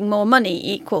spending more money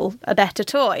equal a better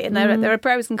toy? And there are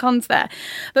pros and cons there.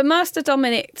 But Master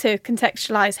Dominic, to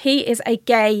contextualise, he is a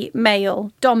gay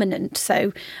male dominant,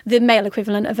 so the male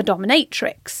equivalent of a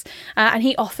dominatrix. And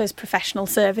he offers professional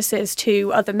services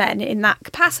to other men in that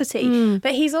capacity.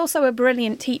 But he's also a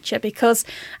brilliant teacher because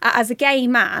as a gay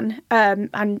man and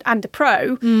a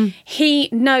pro, he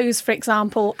knows, for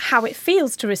example, how it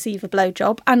feels to receive a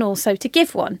blowjob and also to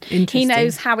give one. He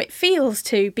knows how it feels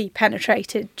to be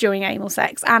penetrated during anal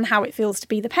sex and how it feels to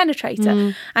be the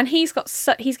penetrator. And he's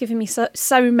given me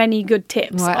so many good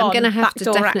tips. Right, I'm going to have to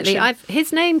definitely.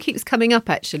 His name keeps coming up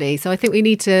actually, so I think we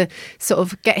need to sort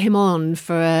of get him on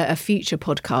for a future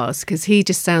podcast because he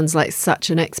just sounds like such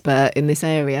an expert in this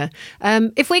area.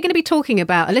 If we're going to be talking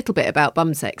a little bit about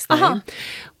bum sex, though,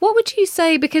 what would you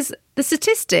say? Because the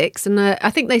statistics, and I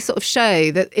think they sort of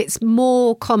show that it's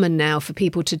more common now for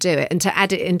people to do it and to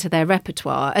add it into their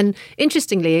repertoire. And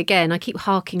interestingly, again, I keep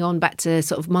harking on back to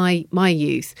sort of my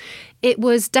youth. It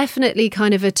was definitely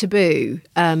kind of a taboo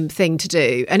thing to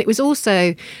do. And it was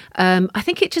also, I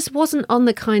think it just wasn't on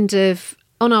the kind of...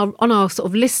 on our sort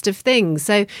of list of things.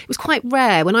 So it was quite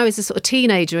rare. When I was a sort of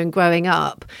teenager and growing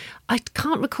up, I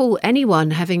can't recall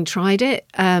anyone having tried it,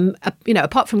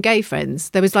 apart from gay friends.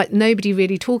 There was like nobody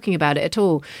really talking about it at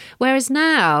all. Whereas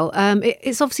now,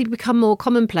 it's obviously become more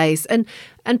commonplace. And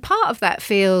part of that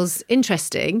feels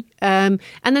interesting. And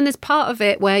then there's part of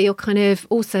it where you're kind of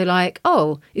also like,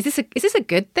 oh, is this a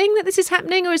good thing that this is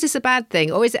happening? Or is this a bad thing?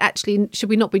 Or is it actually, should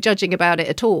we not be judging about it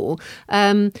at all?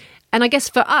 And I guess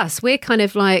for us, we're kind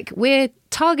of like, we're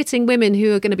targeting women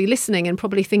who are going to be listening and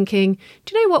probably thinking,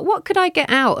 do you know what could I get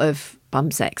out of bum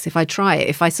sex if I try it?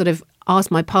 If I sort of ask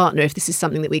my partner if this is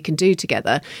something that we can do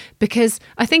together? Because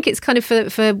I think it's kind of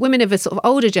for women of a sort of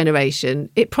older generation,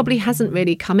 it probably hasn't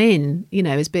really come in,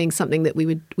 as being something that we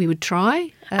would try.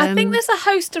 I think there's a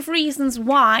host of reasons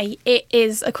why it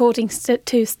is, according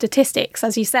to statistics,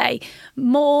 as you say,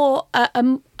 more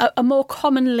a more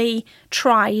commonly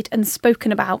tried and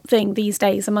spoken about thing these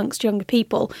days amongst younger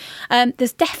people.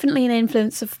 There's definitely an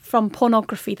influence from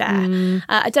pornography there.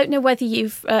 I don't know whether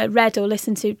you've read or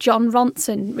listened to John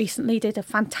Ronson recently did a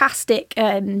fantastic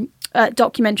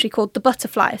documentary called The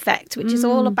Butterfly Effect, which is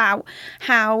all about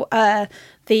how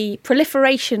the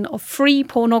proliferation of free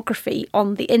pornography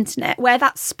on the internet, where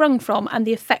that's sprung from and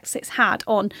the effects it's had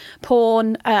on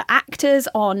porn actors,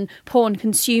 on porn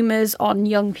consumers, on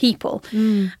young people.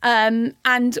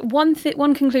 And one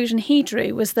conclusion he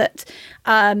drew was that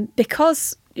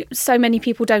because so many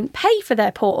people don't pay for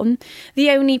their porn, the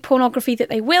only pornography that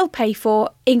they will pay for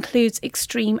includes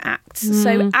extreme acts.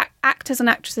 So actors and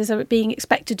actresses are being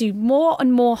expected to do more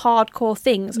and more hardcore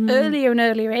things earlier and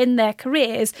earlier in their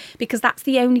careers because that's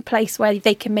the only place where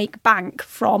they can make bank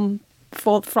from the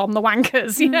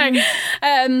wankers,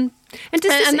 And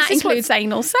that includes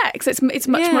anal sex. It's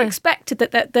much more expected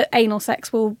that anal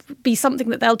sex will be something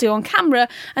that they'll do on camera,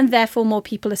 and therefore more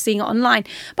people are seeing it online.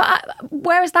 But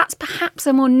whereas that's perhaps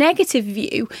a more negative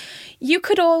view, you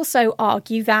could also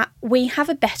argue that we have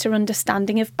a better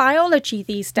understanding of biology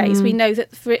these days. We know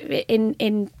that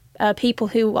in people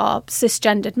who are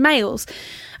cisgendered males,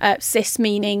 cis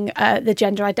meaning the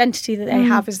gender identity that they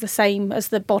have is the same as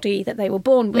the body that they were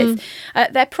born with,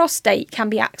 their prostate can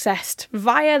be accessed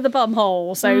via the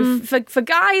bumhole. So for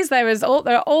guys, there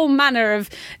are all manner of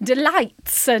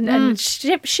delights and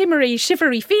shivery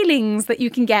feelings that you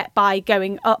can get by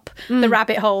going up the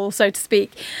rabbit hole, so to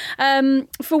speak.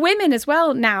 For women as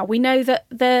well now, we know that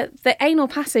the anal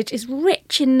passage is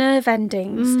rich in nerve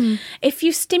endings. If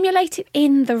you stimulate it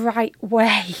in the right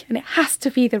way, and it has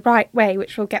to be the right way,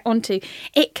 which we'll get onto,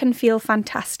 it can feel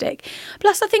fantastic.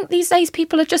 Plus, I think these days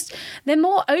people are they're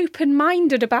more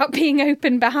open-minded about being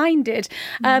open-behinded.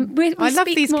 I love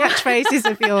these catchphrases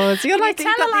of yours. You're like,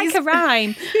 tell her like a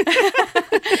rhyme.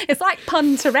 It's like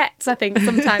pun Tourette's, I think,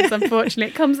 sometimes,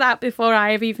 unfortunately. It comes out before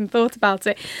I have even thought about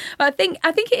it. But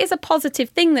I think it is a positive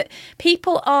thing that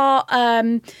people are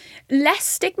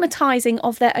less stigmatising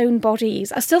of their own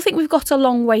bodies. I still think we've got a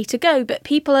long way to go, but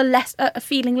people are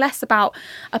feeling less about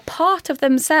a part of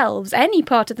themselves, any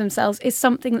part of themselves, is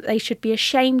something that they should be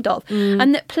ashamed of.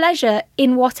 And that pleasure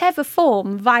in whatever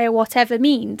form, via whatever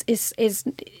means, is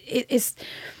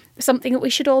something that we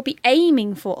should all be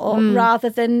aiming for, rather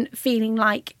than feeling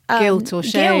like guilt or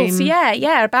shame.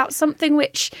 Guilt, about something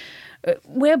which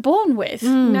we're born with,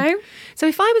 no? So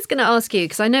if I was going to ask you,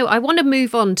 because I know I want to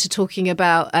move on to talking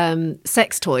about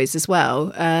sex toys as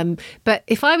well, but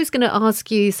if I was going to ask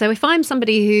you, so if I'm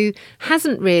somebody who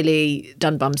hasn't really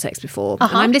done bum sex before,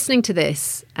 and I'm listening to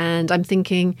this and I'm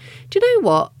thinking, do you know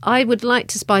what? I would like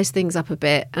to spice things up a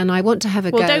bit, and I want to have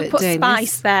a go at doing this. Well, don't put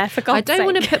spice there, for God's sake. I don't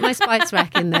want to put my spice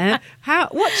rack in there.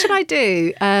 What should I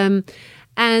do?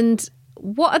 And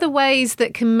what are the ways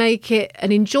that can make it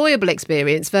an enjoyable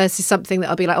experience versus something that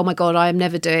I'll be like, oh my God, I am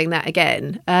never doing that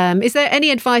again? Is there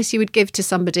any advice you would give to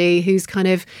somebody who's kind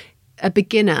of a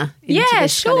beginner into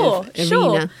this kind of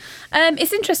arena?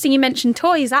 It's interesting you mentioned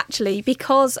toys, actually,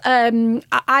 because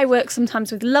I work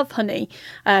sometimes with Love Honey,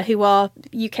 who are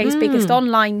UK's biggest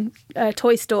online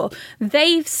toy store.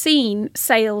 They've seen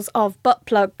sales of butt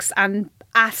plugs and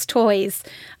ass toys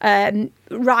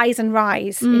rise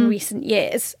in recent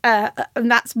years, and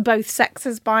that's both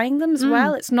sexes buying them as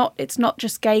well. It's not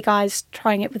just gay guys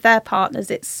trying it with their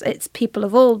partners. It's people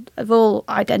of all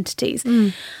identities.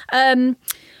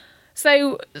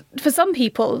 So for some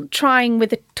people, trying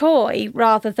with a toy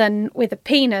rather than with a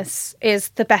penis is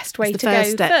the best way to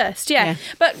go first. Yeah.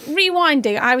 But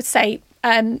rewinding, I would say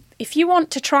if you want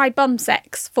to try bum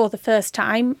sex for the first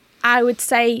time, I would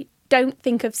say don't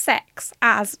think of sex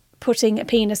as putting a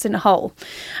penis in a hole.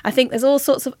 I think there's all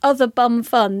sorts of other bum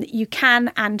fun that you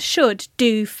can and should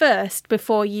do first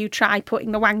before you try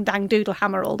putting the wang dang doodle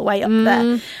hammer all the way up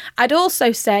there. I'd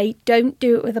also say don't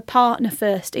do it with a partner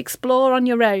first. Explore on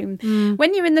your own.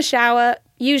 When you're in the shower,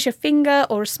 use your finger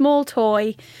or a small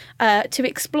toy to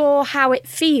explore how it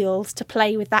feels to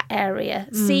play with that area.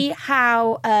 See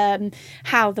how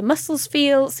the muscles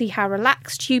feel, see how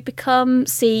relaxed you become,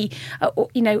 see,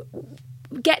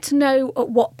 get to know at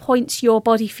what points your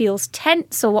body feels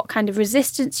tense or what kind of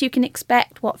resistance you can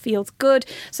expect, what feels good.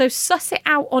 So suss it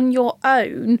out on your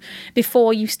own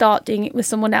before you start doing it with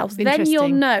someone else. Then you'll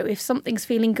know if something's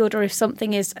feeling good or if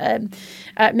something is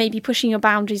maybe pushing your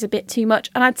boundaries a bit too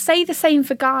much. And I'd say the same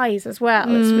for guys as well.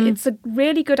 It's a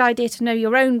really good idea to know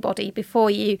your own body before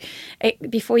you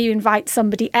invite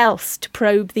somebody else to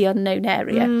probe the unknown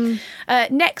area.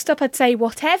 Next up, I'd say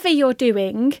whatever you're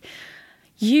doing,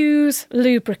 use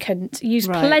lubricant. Use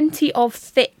plenty of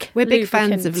thick We're big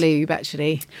lubricant. fans of lube,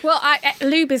 actually. Well,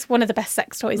 lube is one of the best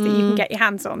sex toys that you can get your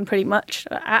hands on, pretty much,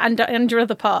 and your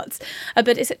other parts.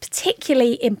 But it's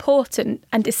particularly important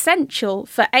and essential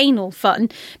for anal fun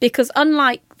because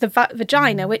unlike the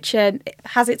vagina, which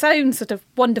has its own sort of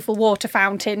wonderful water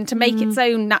fountain to make its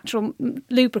own natural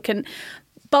lubricant,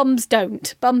 Bums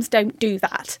don't do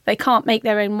that. They can't make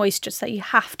their own moisture, so you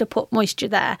have to put moisture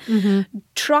there.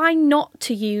 Try not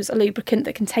to use a lubricant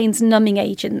that contains numbing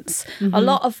agents. A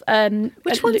lot of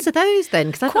which ones are those then?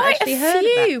 Because I've not actually heard of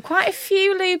that. Quite a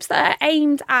few lubes that are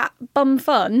aimed at bum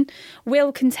fun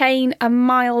will contain a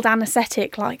mild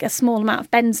anaesthetic, like a small amount of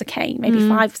benzocaine, maybe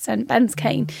 5%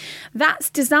 benzocaine. That's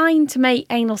designed to make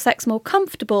anal sex more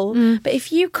comfortable. But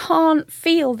if you can't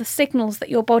feel the signals that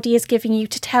your body is giving you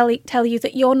to tell you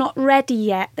that you're not ready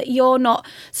yet, that you're not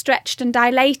stretched and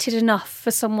dilated enough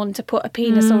for someone to put a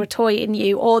penis or a toy in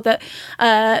you, or that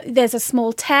there's a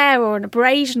small tear or an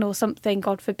abrasion or something,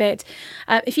 God forbid.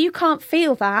 If you can't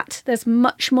feel that, there's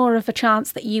much more of a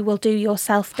chance that you will do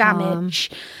yourself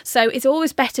damage. So it's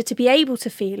always better to be able to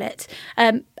feel it.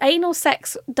 Anal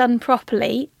sex done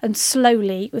properly and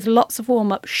slowly with lots of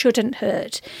warm-up shouldn't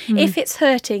hurt. If it's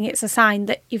hurting, it's a sign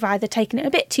that you've either taken it a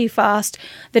bit too fast,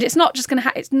 that it's not just going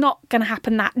to it's not going to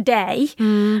happen that day,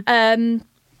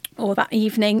 or that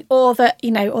evening, or that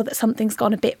or that something's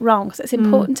gone a bit wrong. So it's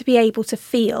important to be able to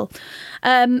feel.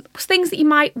 Things that you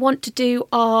might want to do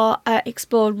are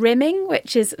explore rimming,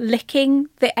 which is licking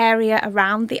the area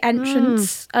around the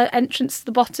entrance to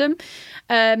the bottom.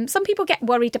 Some people get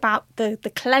worried about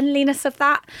the cleanliness of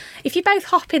that. If you both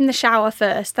hop in the shower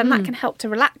first, then that can help to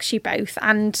relax you both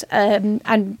and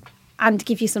and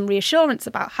give you some reassurance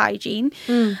about hygiene.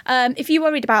 If you're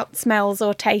worried about smells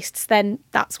or tastes, then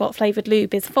that's what flavoured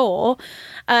lube is for.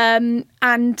 Provided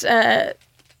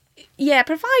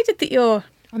that you're...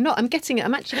 I'm getting it.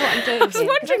 I'm actually what I'm doing. I was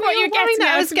wondering what you were getting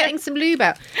at. I was getting some lube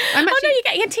out. No, you're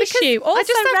getting a tissue.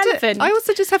 Also relevant. I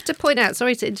also just have to point out,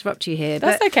 sorry to interrupt you here.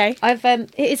 That's okay. It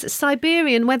is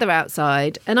Siberian weather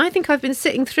outside, and I think I've been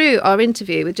sitting through our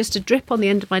interview with just a drip on the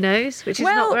end of my nose, which is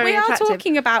not very attractive. Well, we are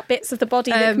talking about bits of the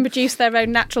body that can produce their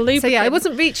own natural lubricant. So yeah, I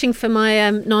wasn't reaching for my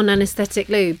non-anaesthetic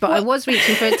lube, but I was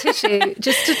reaching for a tissue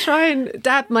just to try and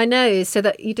dab my nose so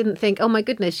that you didn't think, oh my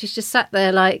goodness, she's just sat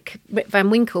there like Rip Van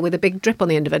Winkle with a big drip on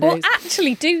the end of her nose. Well,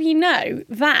 actually, do you know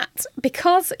that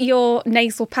because your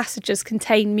nasal passages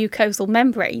contain mucosal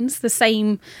membranes, the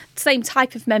same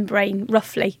type of membrane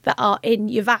roughly that are in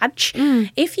your vag,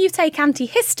 if you take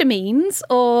antihistamines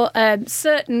or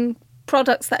certain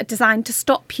products that are designed to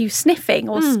stop you sniffing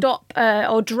or stop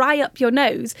or dry up your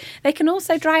nose, they can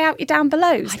also dry out your down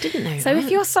belows. I didn't know So that.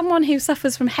 if you're someone who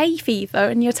suffers from hay fever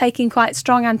and you're taking quite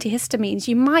strong antihistamines,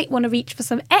 you might want to reach for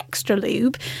some extra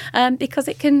lube because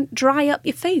it can dry up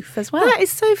your foof as well. That is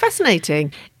so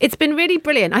fascinating. It's been really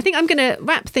brilliant. I think I'm going to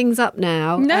wrap things up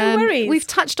now. No worries. We've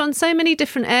touched on so many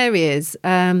different areas.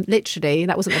 Literally,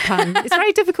 that wasn't a pun. It's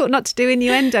very difficult not to do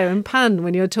innuendo and pun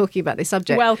when you're talking about this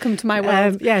subject. Welcome to my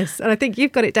world. Yes, and I think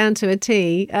you've got it down to a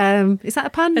T. Is that a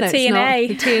pun? A No, T it's and not. A.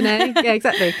 A T and A. Yeah,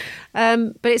 exactly.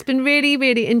 But it's been really,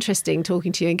 really interesting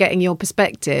talking to you and getting your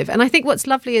perspective. And I think what's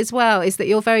lovely as well is that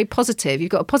you're very positive. You've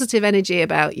got a positive energy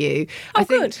about you. Oh,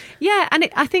 good. Yeah, and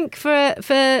I think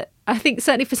I think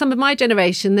certainly for some of my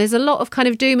generation, there's a lot of kind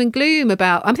of doom and gloom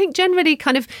about, I think generally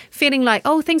kind of feeling like,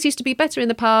 oh, things used to be better in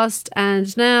the past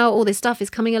and now all this stuff is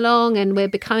coming along and we're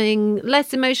becoming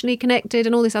less emotionally connected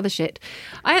and all this other shit.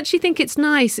 I actually think it's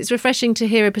nice, it's refreshing to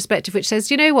hear a perspective which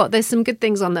says, you know what, there's some good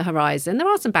things on the horizon. There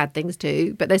are some bad things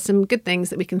too, but there's some good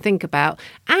things that we can think about.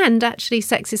 And actually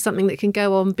sex is something that can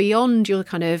go on beyond your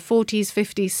kind of 40s,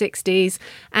 50s, 60s,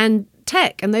 and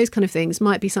tech and those kind of things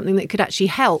might be something that could actually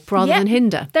help rather than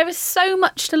hinder. There is so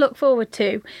much to look forward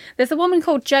to. There's a woman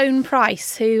called Joan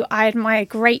Price who I admire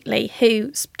greatly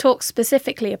who talks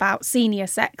specifically about senior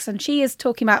sex, and she is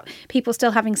talking about people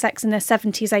still having sex in their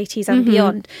 70s, 80s and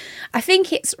beyond. I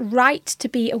think it's right to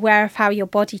be aware of how your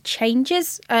body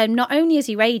changes, not only as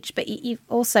you age but you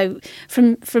also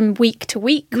from week to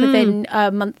week within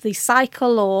a monthly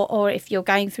cycle, or if you're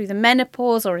going through the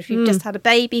menopause or if you've just had a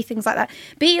baby, things like that.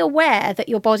 Be aware that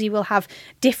your body will have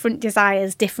different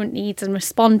desires, different needs and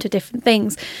respond to different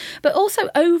things. But also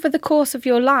over the course of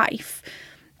your life,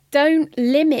 don't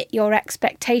limit your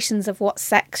expectations of what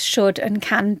sex should and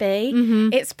can be.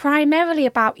 It's primarily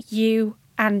about you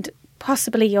and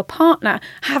possibly your partner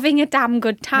having a damn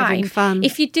good time. Having fun.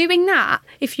 If you're doing that,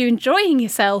 if you're enjoying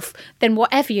yourself, then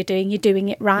whatever you're doing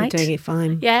it right. You're doing it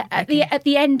fine. Yeah. At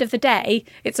the end of the day,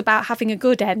 it's about having a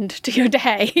good end to your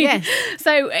day. Yes.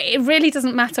 So it really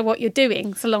doesn't matter what you're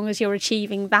doing so long as you're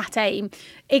achieving that aim.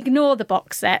 Ignore the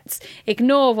box sets.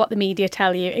 Ignore what the media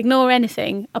tell you. Ignore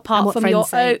anything apart from your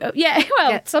own.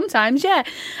 Sometimes, yeah.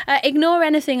 Ignore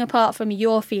anything apart from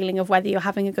your feeling of whether you're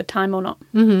having a good time or not.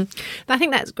 I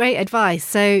think that's great advice.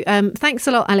 So thanks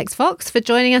a lot, Alex Fox, for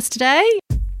joining us today.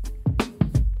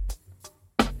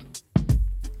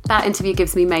 That interview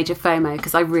gives me major FOMO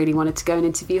because I really wanted to go and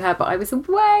interview her, but I was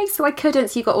away, so I couldn't.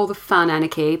 So you got all the fun,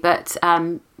 Anarchy. But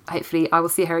hopefully I will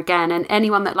see her again. And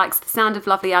anyone that likes the sound of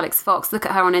lovely Alex Fox, look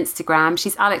at her on Instagram.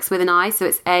 She's Alex with an I, so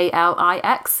it's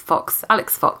ALIX Fox,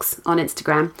 Alex Fox on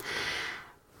Instagram.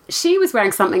 She was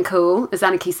wearing something cool, as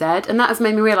Anarchy said, and that has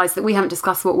made me realise that we haven't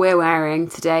discussed what we're wearing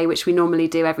today, which we normally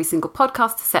do every single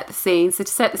podcast to set the scene. So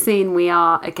to set the scene, we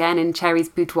are again in Cherry's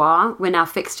boudoir. We're now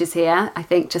fixtures here, I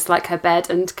think, just like her bed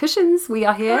and cushions, we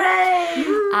are here.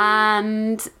 Hooray!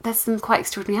 And there's some quite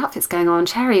extraordinary outfits going on.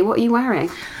 Cherry, what are you wearing?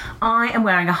 I am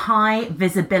wearing a high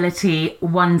visibility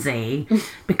onesie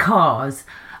because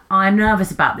I'm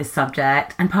nervous about this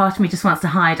subject, and part of me just wants to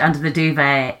hide under the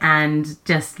duvet and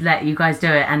just let you guys do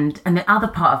it. And the other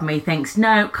part of me thinks,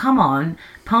 no, come on.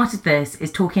 Part of this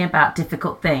is talking about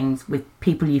difficult things with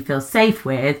people you feel safe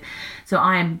with. So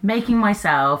I am making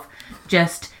myself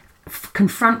just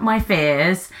confront my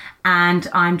fears, and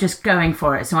I'm just going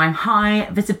for it. So I'm high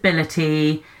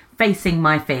visibility, facing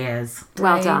my fears.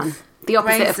 Well done. The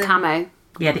opposite of camo.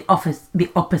 Yeah, the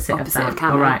opposite of that.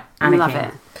 camo. All right, I love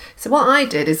it. So what I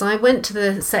did is I went to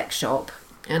the sex shop,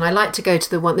 and I like to go to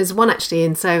there's one actually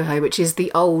in Soho, which is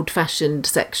the old-fashioned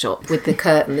sex shop with the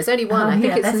curtain. There's only one. I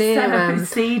think it's near so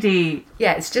seedy.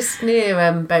 Yeah, it's just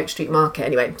near Boat Street Market.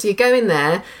 Anyway, so you go in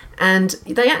there, and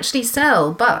they actually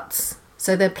sell butts.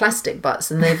 So they're plastic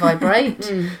butts and they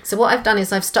vibrate. So what I've done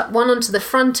is I've stuck one onto the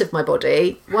front of my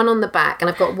body, one on the back, and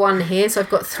I've got one here. So I've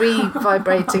got 3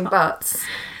 vibrating butts.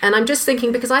 And I'm just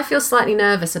thinking, because I feel slightly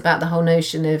nervous about the whole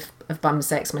notion of bum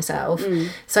sex myself.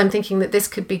 So I'm thinking that this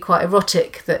could be quite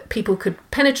erotic, that people could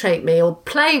penetrate me or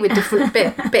play with different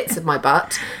bits of my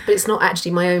butt, but it's not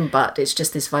actually my own butt, it's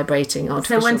just this vibrating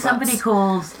artificial So when butts. somebody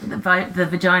calls the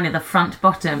vagina the front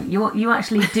bottom, you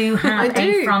actually do have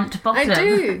a front bottom. I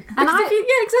do.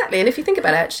 Yeah, exactly. And if you think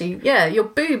about it, actually, yeah, your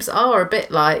boobs are a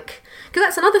bit like... Because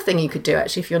that's another thing you could do,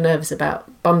 actually, if you're nervous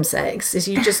about bum sex, is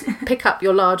you just pick up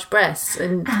your large breasts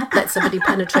and let somebody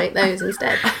penetrate those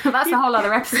instead. That's a whole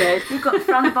other episode. You've got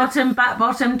front bottom, back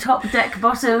bottom, top deck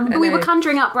bottom. We were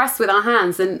conjuring up breasts with our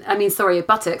hands,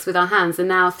 buttocks with our hands, and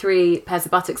now 3 pairs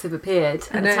of buttocks have appeared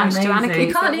attached to Anarchy.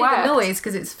 You can't hear the noise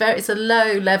because it's a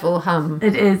low level hum.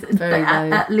 It is. Very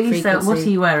low. Lisa, frequency. what are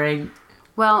you wearing?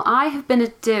 Well, I have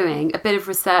been doing a bit of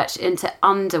research into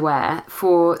underwear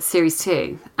for Series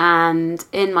 2. And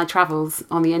in my travels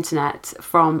on the internet,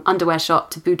 from underwear shop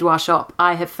to boudoir shop,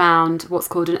 I have found what's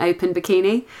called an open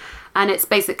bikini. And it's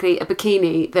basically a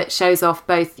bikini that shows off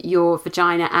both your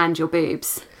vagina and your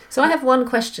boobs. So I have one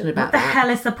question about that. What the hell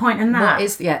is the point in that?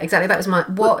 Exactly, that was my...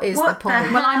 What is the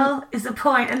point? What the hell is the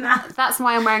point in that? That's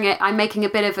why I'm wearing it. I'm making a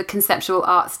bit of a conceptual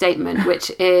art statement,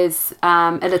 which is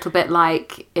a little bit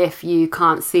like, if you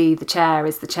can't see the chair,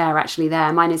 is the chair actually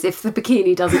there? Mine is, if the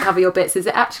bikini doesn't cover your bits, is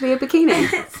it actually a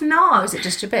bikini? It's not. Or is it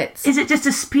just your bits? Is it just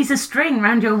a piece of string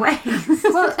around your waist?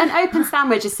 Well, an open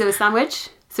sandwich is still a sandwich.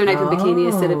 So an open bikini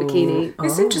is still a bikini.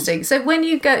 It's interesting. So when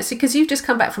you go, because you've just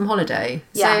come back from holiday.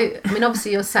 Yeah. So, I mean,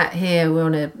 obviously you're sat here,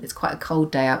 it's quite a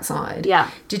cold day outside.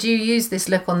 Yeah. Did you use this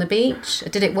look on the beach?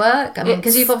 Did it work? I mean,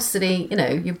 because you've obviously,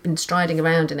 you've been striding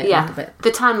around in it a little bit.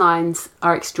 The tan lines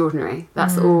are extraordinary.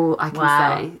 That's all I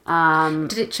can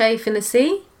say. Did it chafe in the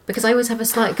sea? Because I always have a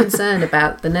slight concern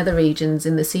about the nether regions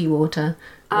in the seawater.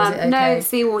 Was it okay? No, the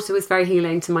seawater was very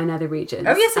healing to my nether regions.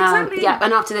 Oh, yes, exactly.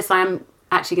 And after this, I am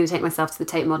actually going to take myself to the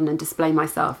Tate Modern and display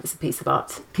myself as a piece of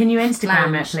art. Can you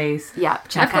Instagram it, please? Yeah,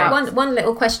 I've got one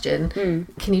little question.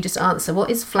 Can you just answer?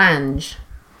 What is flange?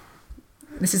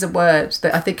 This is a word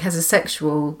that I think has a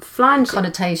sexual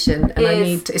connotation,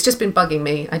 and it's just been bugging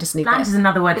me. I just need flange is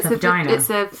another word for vagina. It's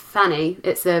a fanny.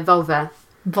 It's a vulva.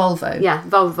 Volvo. Yeah,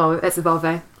 Volvo. It's a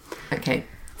Volvo. Okay.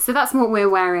 So that's what we're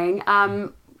wearing.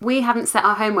 We haven't set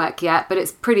our homework yet, but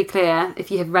it's pretty clear,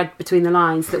 if you have read between the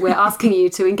lines, that we're asking you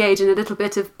to engage in a little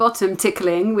bit of bottom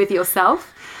tickling with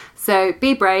yourself. So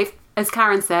be brave. As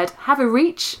Karen said, have a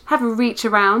reach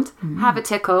around, have a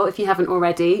tickle if you haven't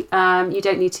already. You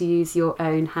don't need to use your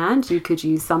own hand. You could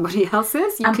use somebody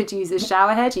else's. You could use a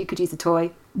shower head. You could use a toy.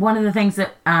 One of the things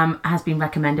that has been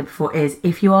recommended before is,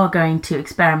 if you are going to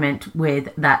experiment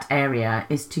with that area,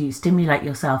 is to stimulate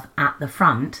yourself at the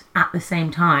front at the same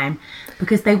time,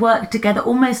 because they work together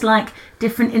almost like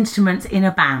different instruments in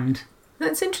a band.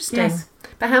 That's interesting. Yes.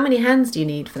 But how many hands do you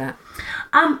need for that?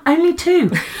 Only 2,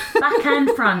 back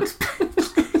and front.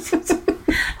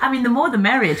 I mean, the more the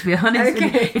merrier, to be honest.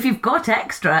 Okay. If you've got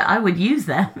extra, I would use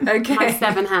them. Okay. My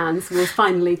 7 hands will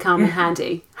finally come in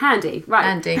handy. Handy, right.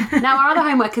 Handy. Now, our other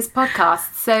homework is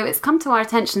podcasts. So it's come to our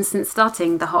attention since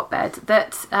starting The Hotbed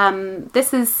that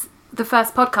this is the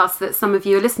first podcast that some of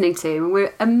you are listening to. And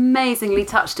we're amazingly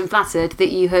touched and flattered that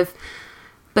you have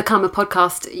become a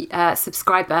podcast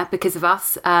subscriber because of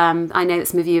us. I know that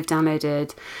some of you have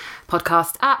downloaded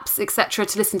podcast apps, etc.,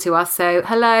 to listen to us. So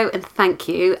hello and thank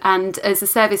you. And as a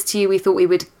service to you, we thought we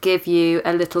would give you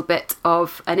a little bit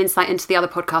of an insight into the other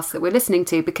podcasts that we're listening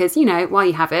to, because, while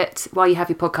you have your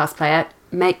podcast player,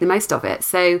 make the most of it.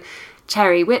 So,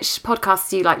 Cherry, which podcasts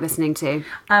do you like listening to?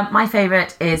 My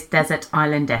favourite is Desert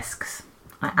Island Discs.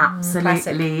 I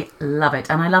absolutely love it.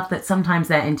 And I love that sometimes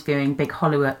they're interviewing big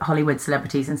Hollywood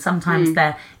celebrities, and sometimes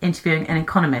they're interviewing an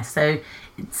economist. So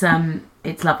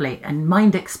it's lovely and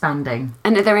mind expanding.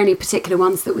 And are there any particular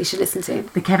ones that we should listen to?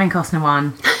 The Kevin Costner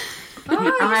one.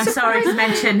 I'm sorry to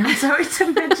mention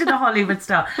a Hollywood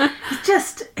star.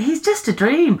 He's just a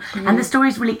dream. And the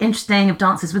story's really interesting, of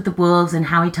Dances with the Wolves and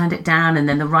how he turned it down, and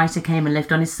then the writer came and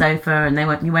lived on his sofa, and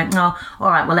he went, oh, all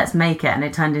right, well, let's make it. And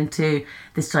it turned into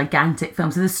this gigantic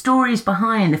film. So the stories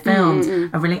behind the films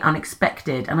are really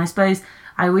unexpected. And I suppose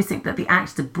I always think that the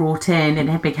actors are brought in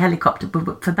a big helicopter,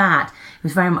 but for that,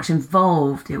 was very much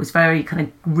involved. It was very kind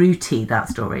of rooty, that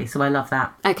story. So I love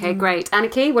that. Okay, great.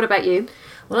 Anniki, what about you?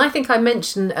 Well, I think I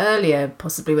mentioned earlier,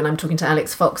 possibly when I'm talking to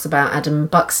Alex Fox about Adam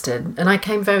Buxton, and I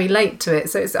came very late to it.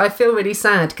 So I feel really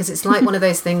sad because it's like one of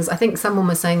those things. I think someone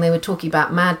was saying they were talking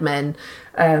about Mad Men,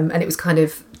 and it was kind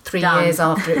of 3 years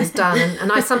after it was done.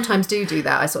 And I sometimes do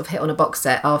that. I sort of hit on a box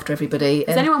set after everybody.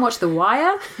 Has anyone watched The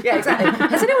Wire? Yeah, exactly.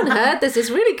 Has anyone heard? There's this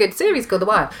really good series called The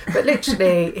Wire. But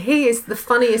literally, he is the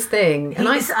funniest thing. And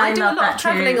I do a lot of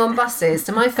travelling on buses.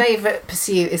 So my favourite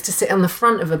pursuit is to sit on the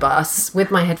front of a bus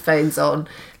with my headphones on,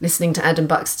 listening to Adam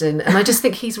Buxton. And I just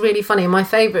think he's really funny. And my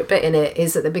favourite bit in it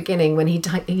is at the beginning when he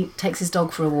takes his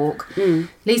dog for a walk.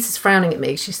 Lisa's frowning at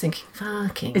me. She's thinking,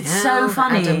 fucking It's hell, so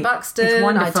funny. Adam Buxton. It's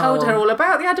wonderful. I told her all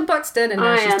about the Adam Buxton, and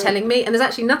now she's telling me. And there's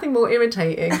actually nothing more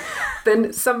irritating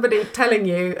than somebody telling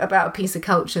you about a piece of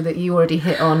culture that you already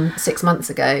hit on 6 months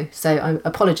ago. So I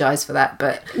apologise for that.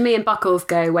 But me and Buckles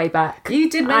go way back. You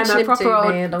did mention him to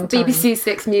me a long time. BBC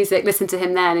Six Music, listen to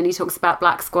him then, and he talks about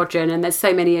Black Squadron, and there's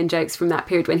so many in-jokes from that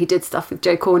period when he did stuff with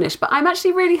Joe Cornish. But I'm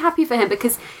actually really happy for him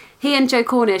because he and Joe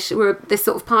Cornish were this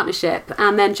sort of partnership,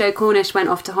 and then Joe Cornish went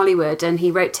off to Hollywood and he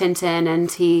wrote Tintin,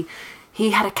 and he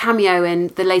had a cameo in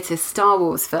the latest Star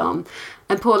Wars film.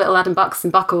 And poor little Adam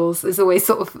Buckles has always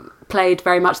sort of played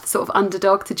very much the sort of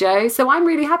underdog to Joe. So I'm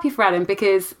really happy for Adam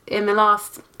because in the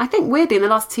last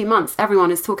 2 months, everyone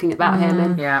is talking about him,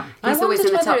 and he's always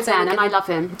in the top 10, and I love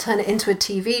him. Turn it into a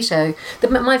TV show.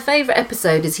 My favourite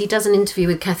episode is he does an interview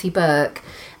with Kathy Burke,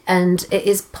 and it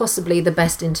is possibly the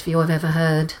best interview I've ever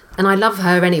heard. And I love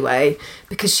her anyway,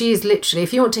 because she is literally,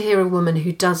 if you want to hear a woman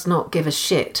who does not give a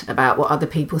shit about what other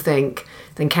people think,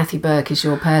 then Kathy Burke is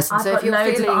your person. I've got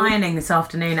loads of ironing this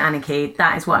afternoon, Anniki.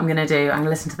 That is what I'm going to do. I'm going to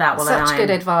listen to that while I iron. Such good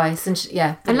advice.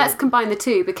 And let's combine the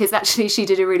two, because actually she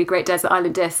did a really great Desert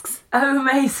Island Discs. Oh,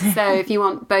 amazing. So if you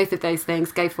want both of those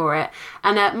things, go for it.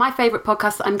 And my favourite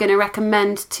podcast that I'm going to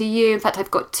recommend to you, in fact,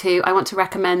 I've got two. I want to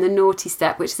recommend The Naughty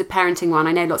Step, which is a parenting one.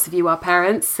 I know lots of you are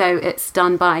parents, so it's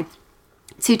done by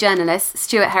two journalists,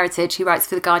 Stuart Heritage, who writes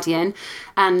for The Guardian,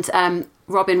 and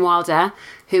Robin Wilder,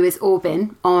 who is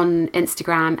Orbin on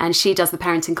Instagram, and she does the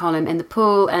parenting column in The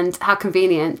Pool. And how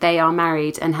convenient, they are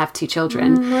married and have 2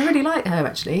 children. I really like her,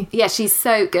 actually. Yeah, she's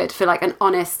so good for like an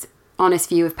honest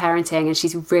view of parenting, and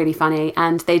she's really funny.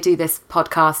 And they do this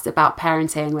podcast about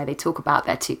parenting where they talk about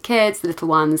their 2 kids, the little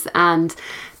ones, and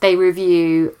they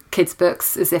review kids'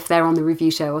 books as if they're on the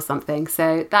review show or something.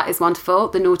 So that is wonderful,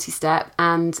 The Naughty Step.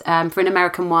 And for an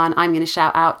American one, I'm going to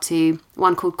shout out to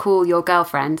one called Call Your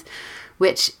Girlfriend,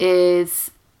 which is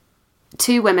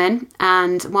 2 women,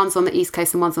 and one's on the East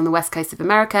Coast and one's on the West Coast of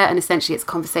America, and essentially it's a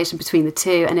conversation between the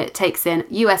two, and it takes in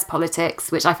US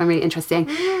politics, which I find really interesting,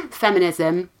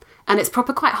 feminism, and it's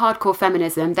proper quite hardcore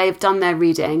feminism. They've done their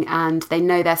reading and they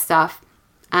know their stuff,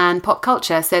 and pop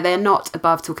culture, so they're not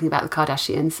above talking about the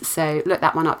Kardashians. So look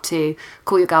that one up too.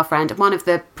 Call Your Girlfriend. One of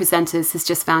the presenters has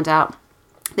just found out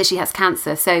that she has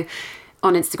cancer, so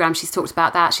on Instagram she's talked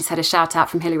about that. She's had a shout out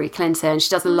from Hillary Clinton. She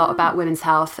does a lot about women's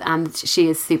health, and she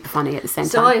is super funny at the same time.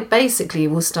 So I basically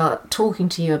will start talking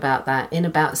to you about that in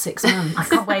about 6 months. I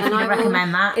can't wait for you to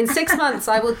recommend that. In 6 months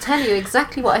I will tell you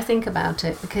exactly what I think about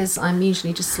it, because I'm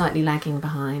usually just slightly lagging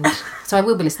behind. So I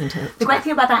will be listening to it. The great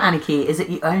thing about that, Anniki, is that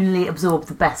you only absorb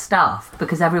the best stuff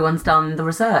because everyone's done the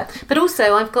research. But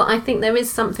also I think there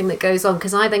is something that goes on,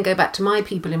 because I then go back to my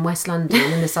people in West London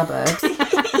in the suburbs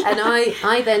and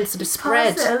I then sort of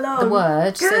spread the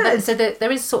word. So that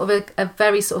there is sort of a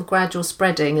very sort of gradual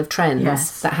spreading of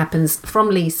trends that happens from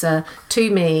Lisa to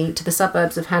me to the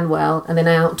suburbs of Hanwell and then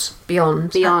out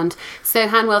beyond. So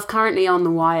Hanwell's currently on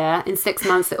The Wire. In 6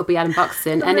 months it'll be Adam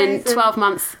Buxton, and in 12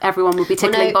 months everyone will be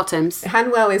tickling bottoms.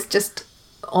 Hanwell is just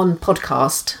on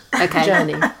podcast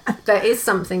journey. There is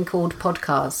something called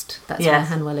podcast. That's where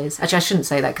Hanwell is. Actually, I shouldn't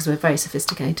say that because we're very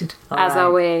sophisticated.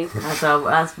 Are we.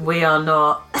 As we are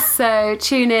not. So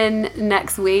tune in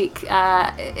next week.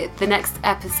 The next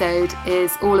episode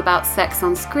is all about sex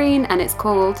on screen, and it's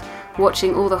called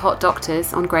Watching All the Hot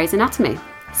Doctors on Grey's Anatomy.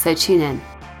 So tune in.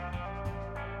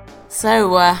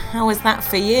 So, how was that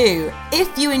for you?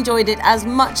 If you enjoyed it as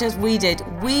much as we did,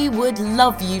 we would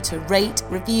love you to rate,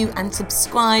 review and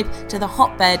subscribe to The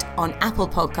Hotbed on Apple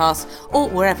Podcasts or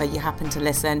wherever you happen to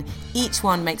listen. Each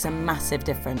one makes a massive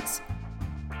difference.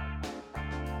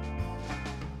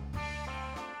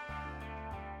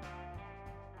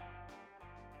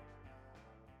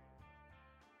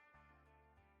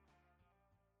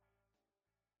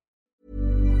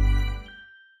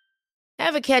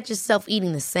 Ever catch yourself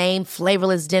eating the same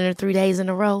flavorless dinner 3 days in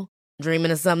a row?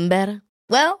 Dreaming of something better?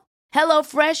 Well,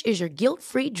 HelloFresh is your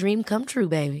guilt-free dream come true,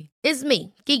 baby. It's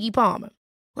me, Keke Palmer.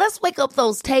 Let's wake up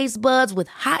those taste buds with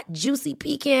hot, juicy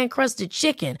pecan-crusted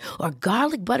chicken or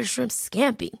garlic butter shrimp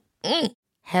scampi.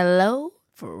 Hello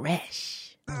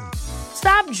Fresh.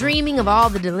 Stop dreaming of all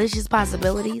the delicious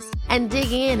possibilities and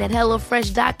dig in at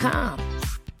HelloFresh.com.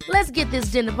 Let's get this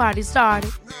dinner party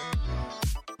started.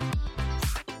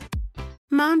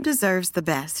 Mom deserves the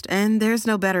best, and there's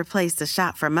no better place to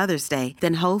shop for Mother's Day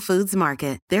than Whole Foods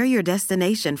Market. They're your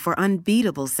destination for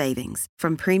unbeatable savings,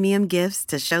 from premium gifts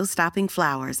to show-stopping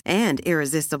flowers and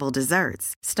irresistible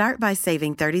desserts. Start by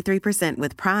saving 33%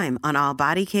 with Prime on all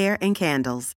body care and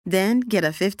candles. Then get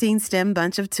a 15-stem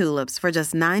bunch of tulips for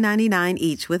just $9.99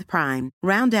 each with Prime.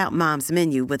 Round out Mom's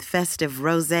menu with festive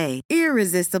rosé,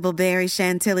 irresistible berry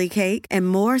chantilly cake, and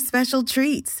more special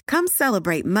treats. Come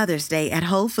celebrate Mother's Day at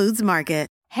Whole Foods Market.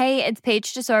 Hey, it's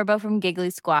Paige DeSorbo from Giggly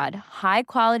Squad. High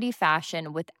quality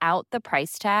fashion without the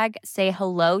price tag. Say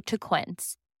hello to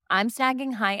Quince. I'm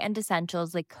snagging high-end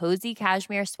essentials like cozy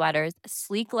cashmere sweaters,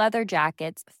 sleek leather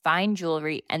jackets, fine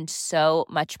jewelry, and so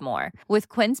much more. With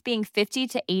Quince being 50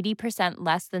 to 80%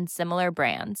 less than similar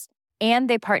brands. And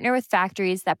they partner with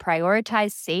factories that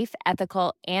prioritize safe,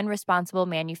 ethical, and responsible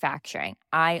manufacturing.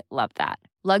 I love that.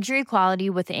 Luxury quality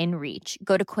within reach.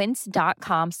 Go to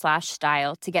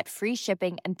quince.com/style to get free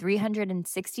shipping and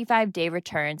 365-day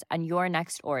returns on your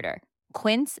next order.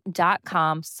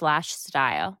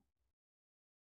 Quince.com/style.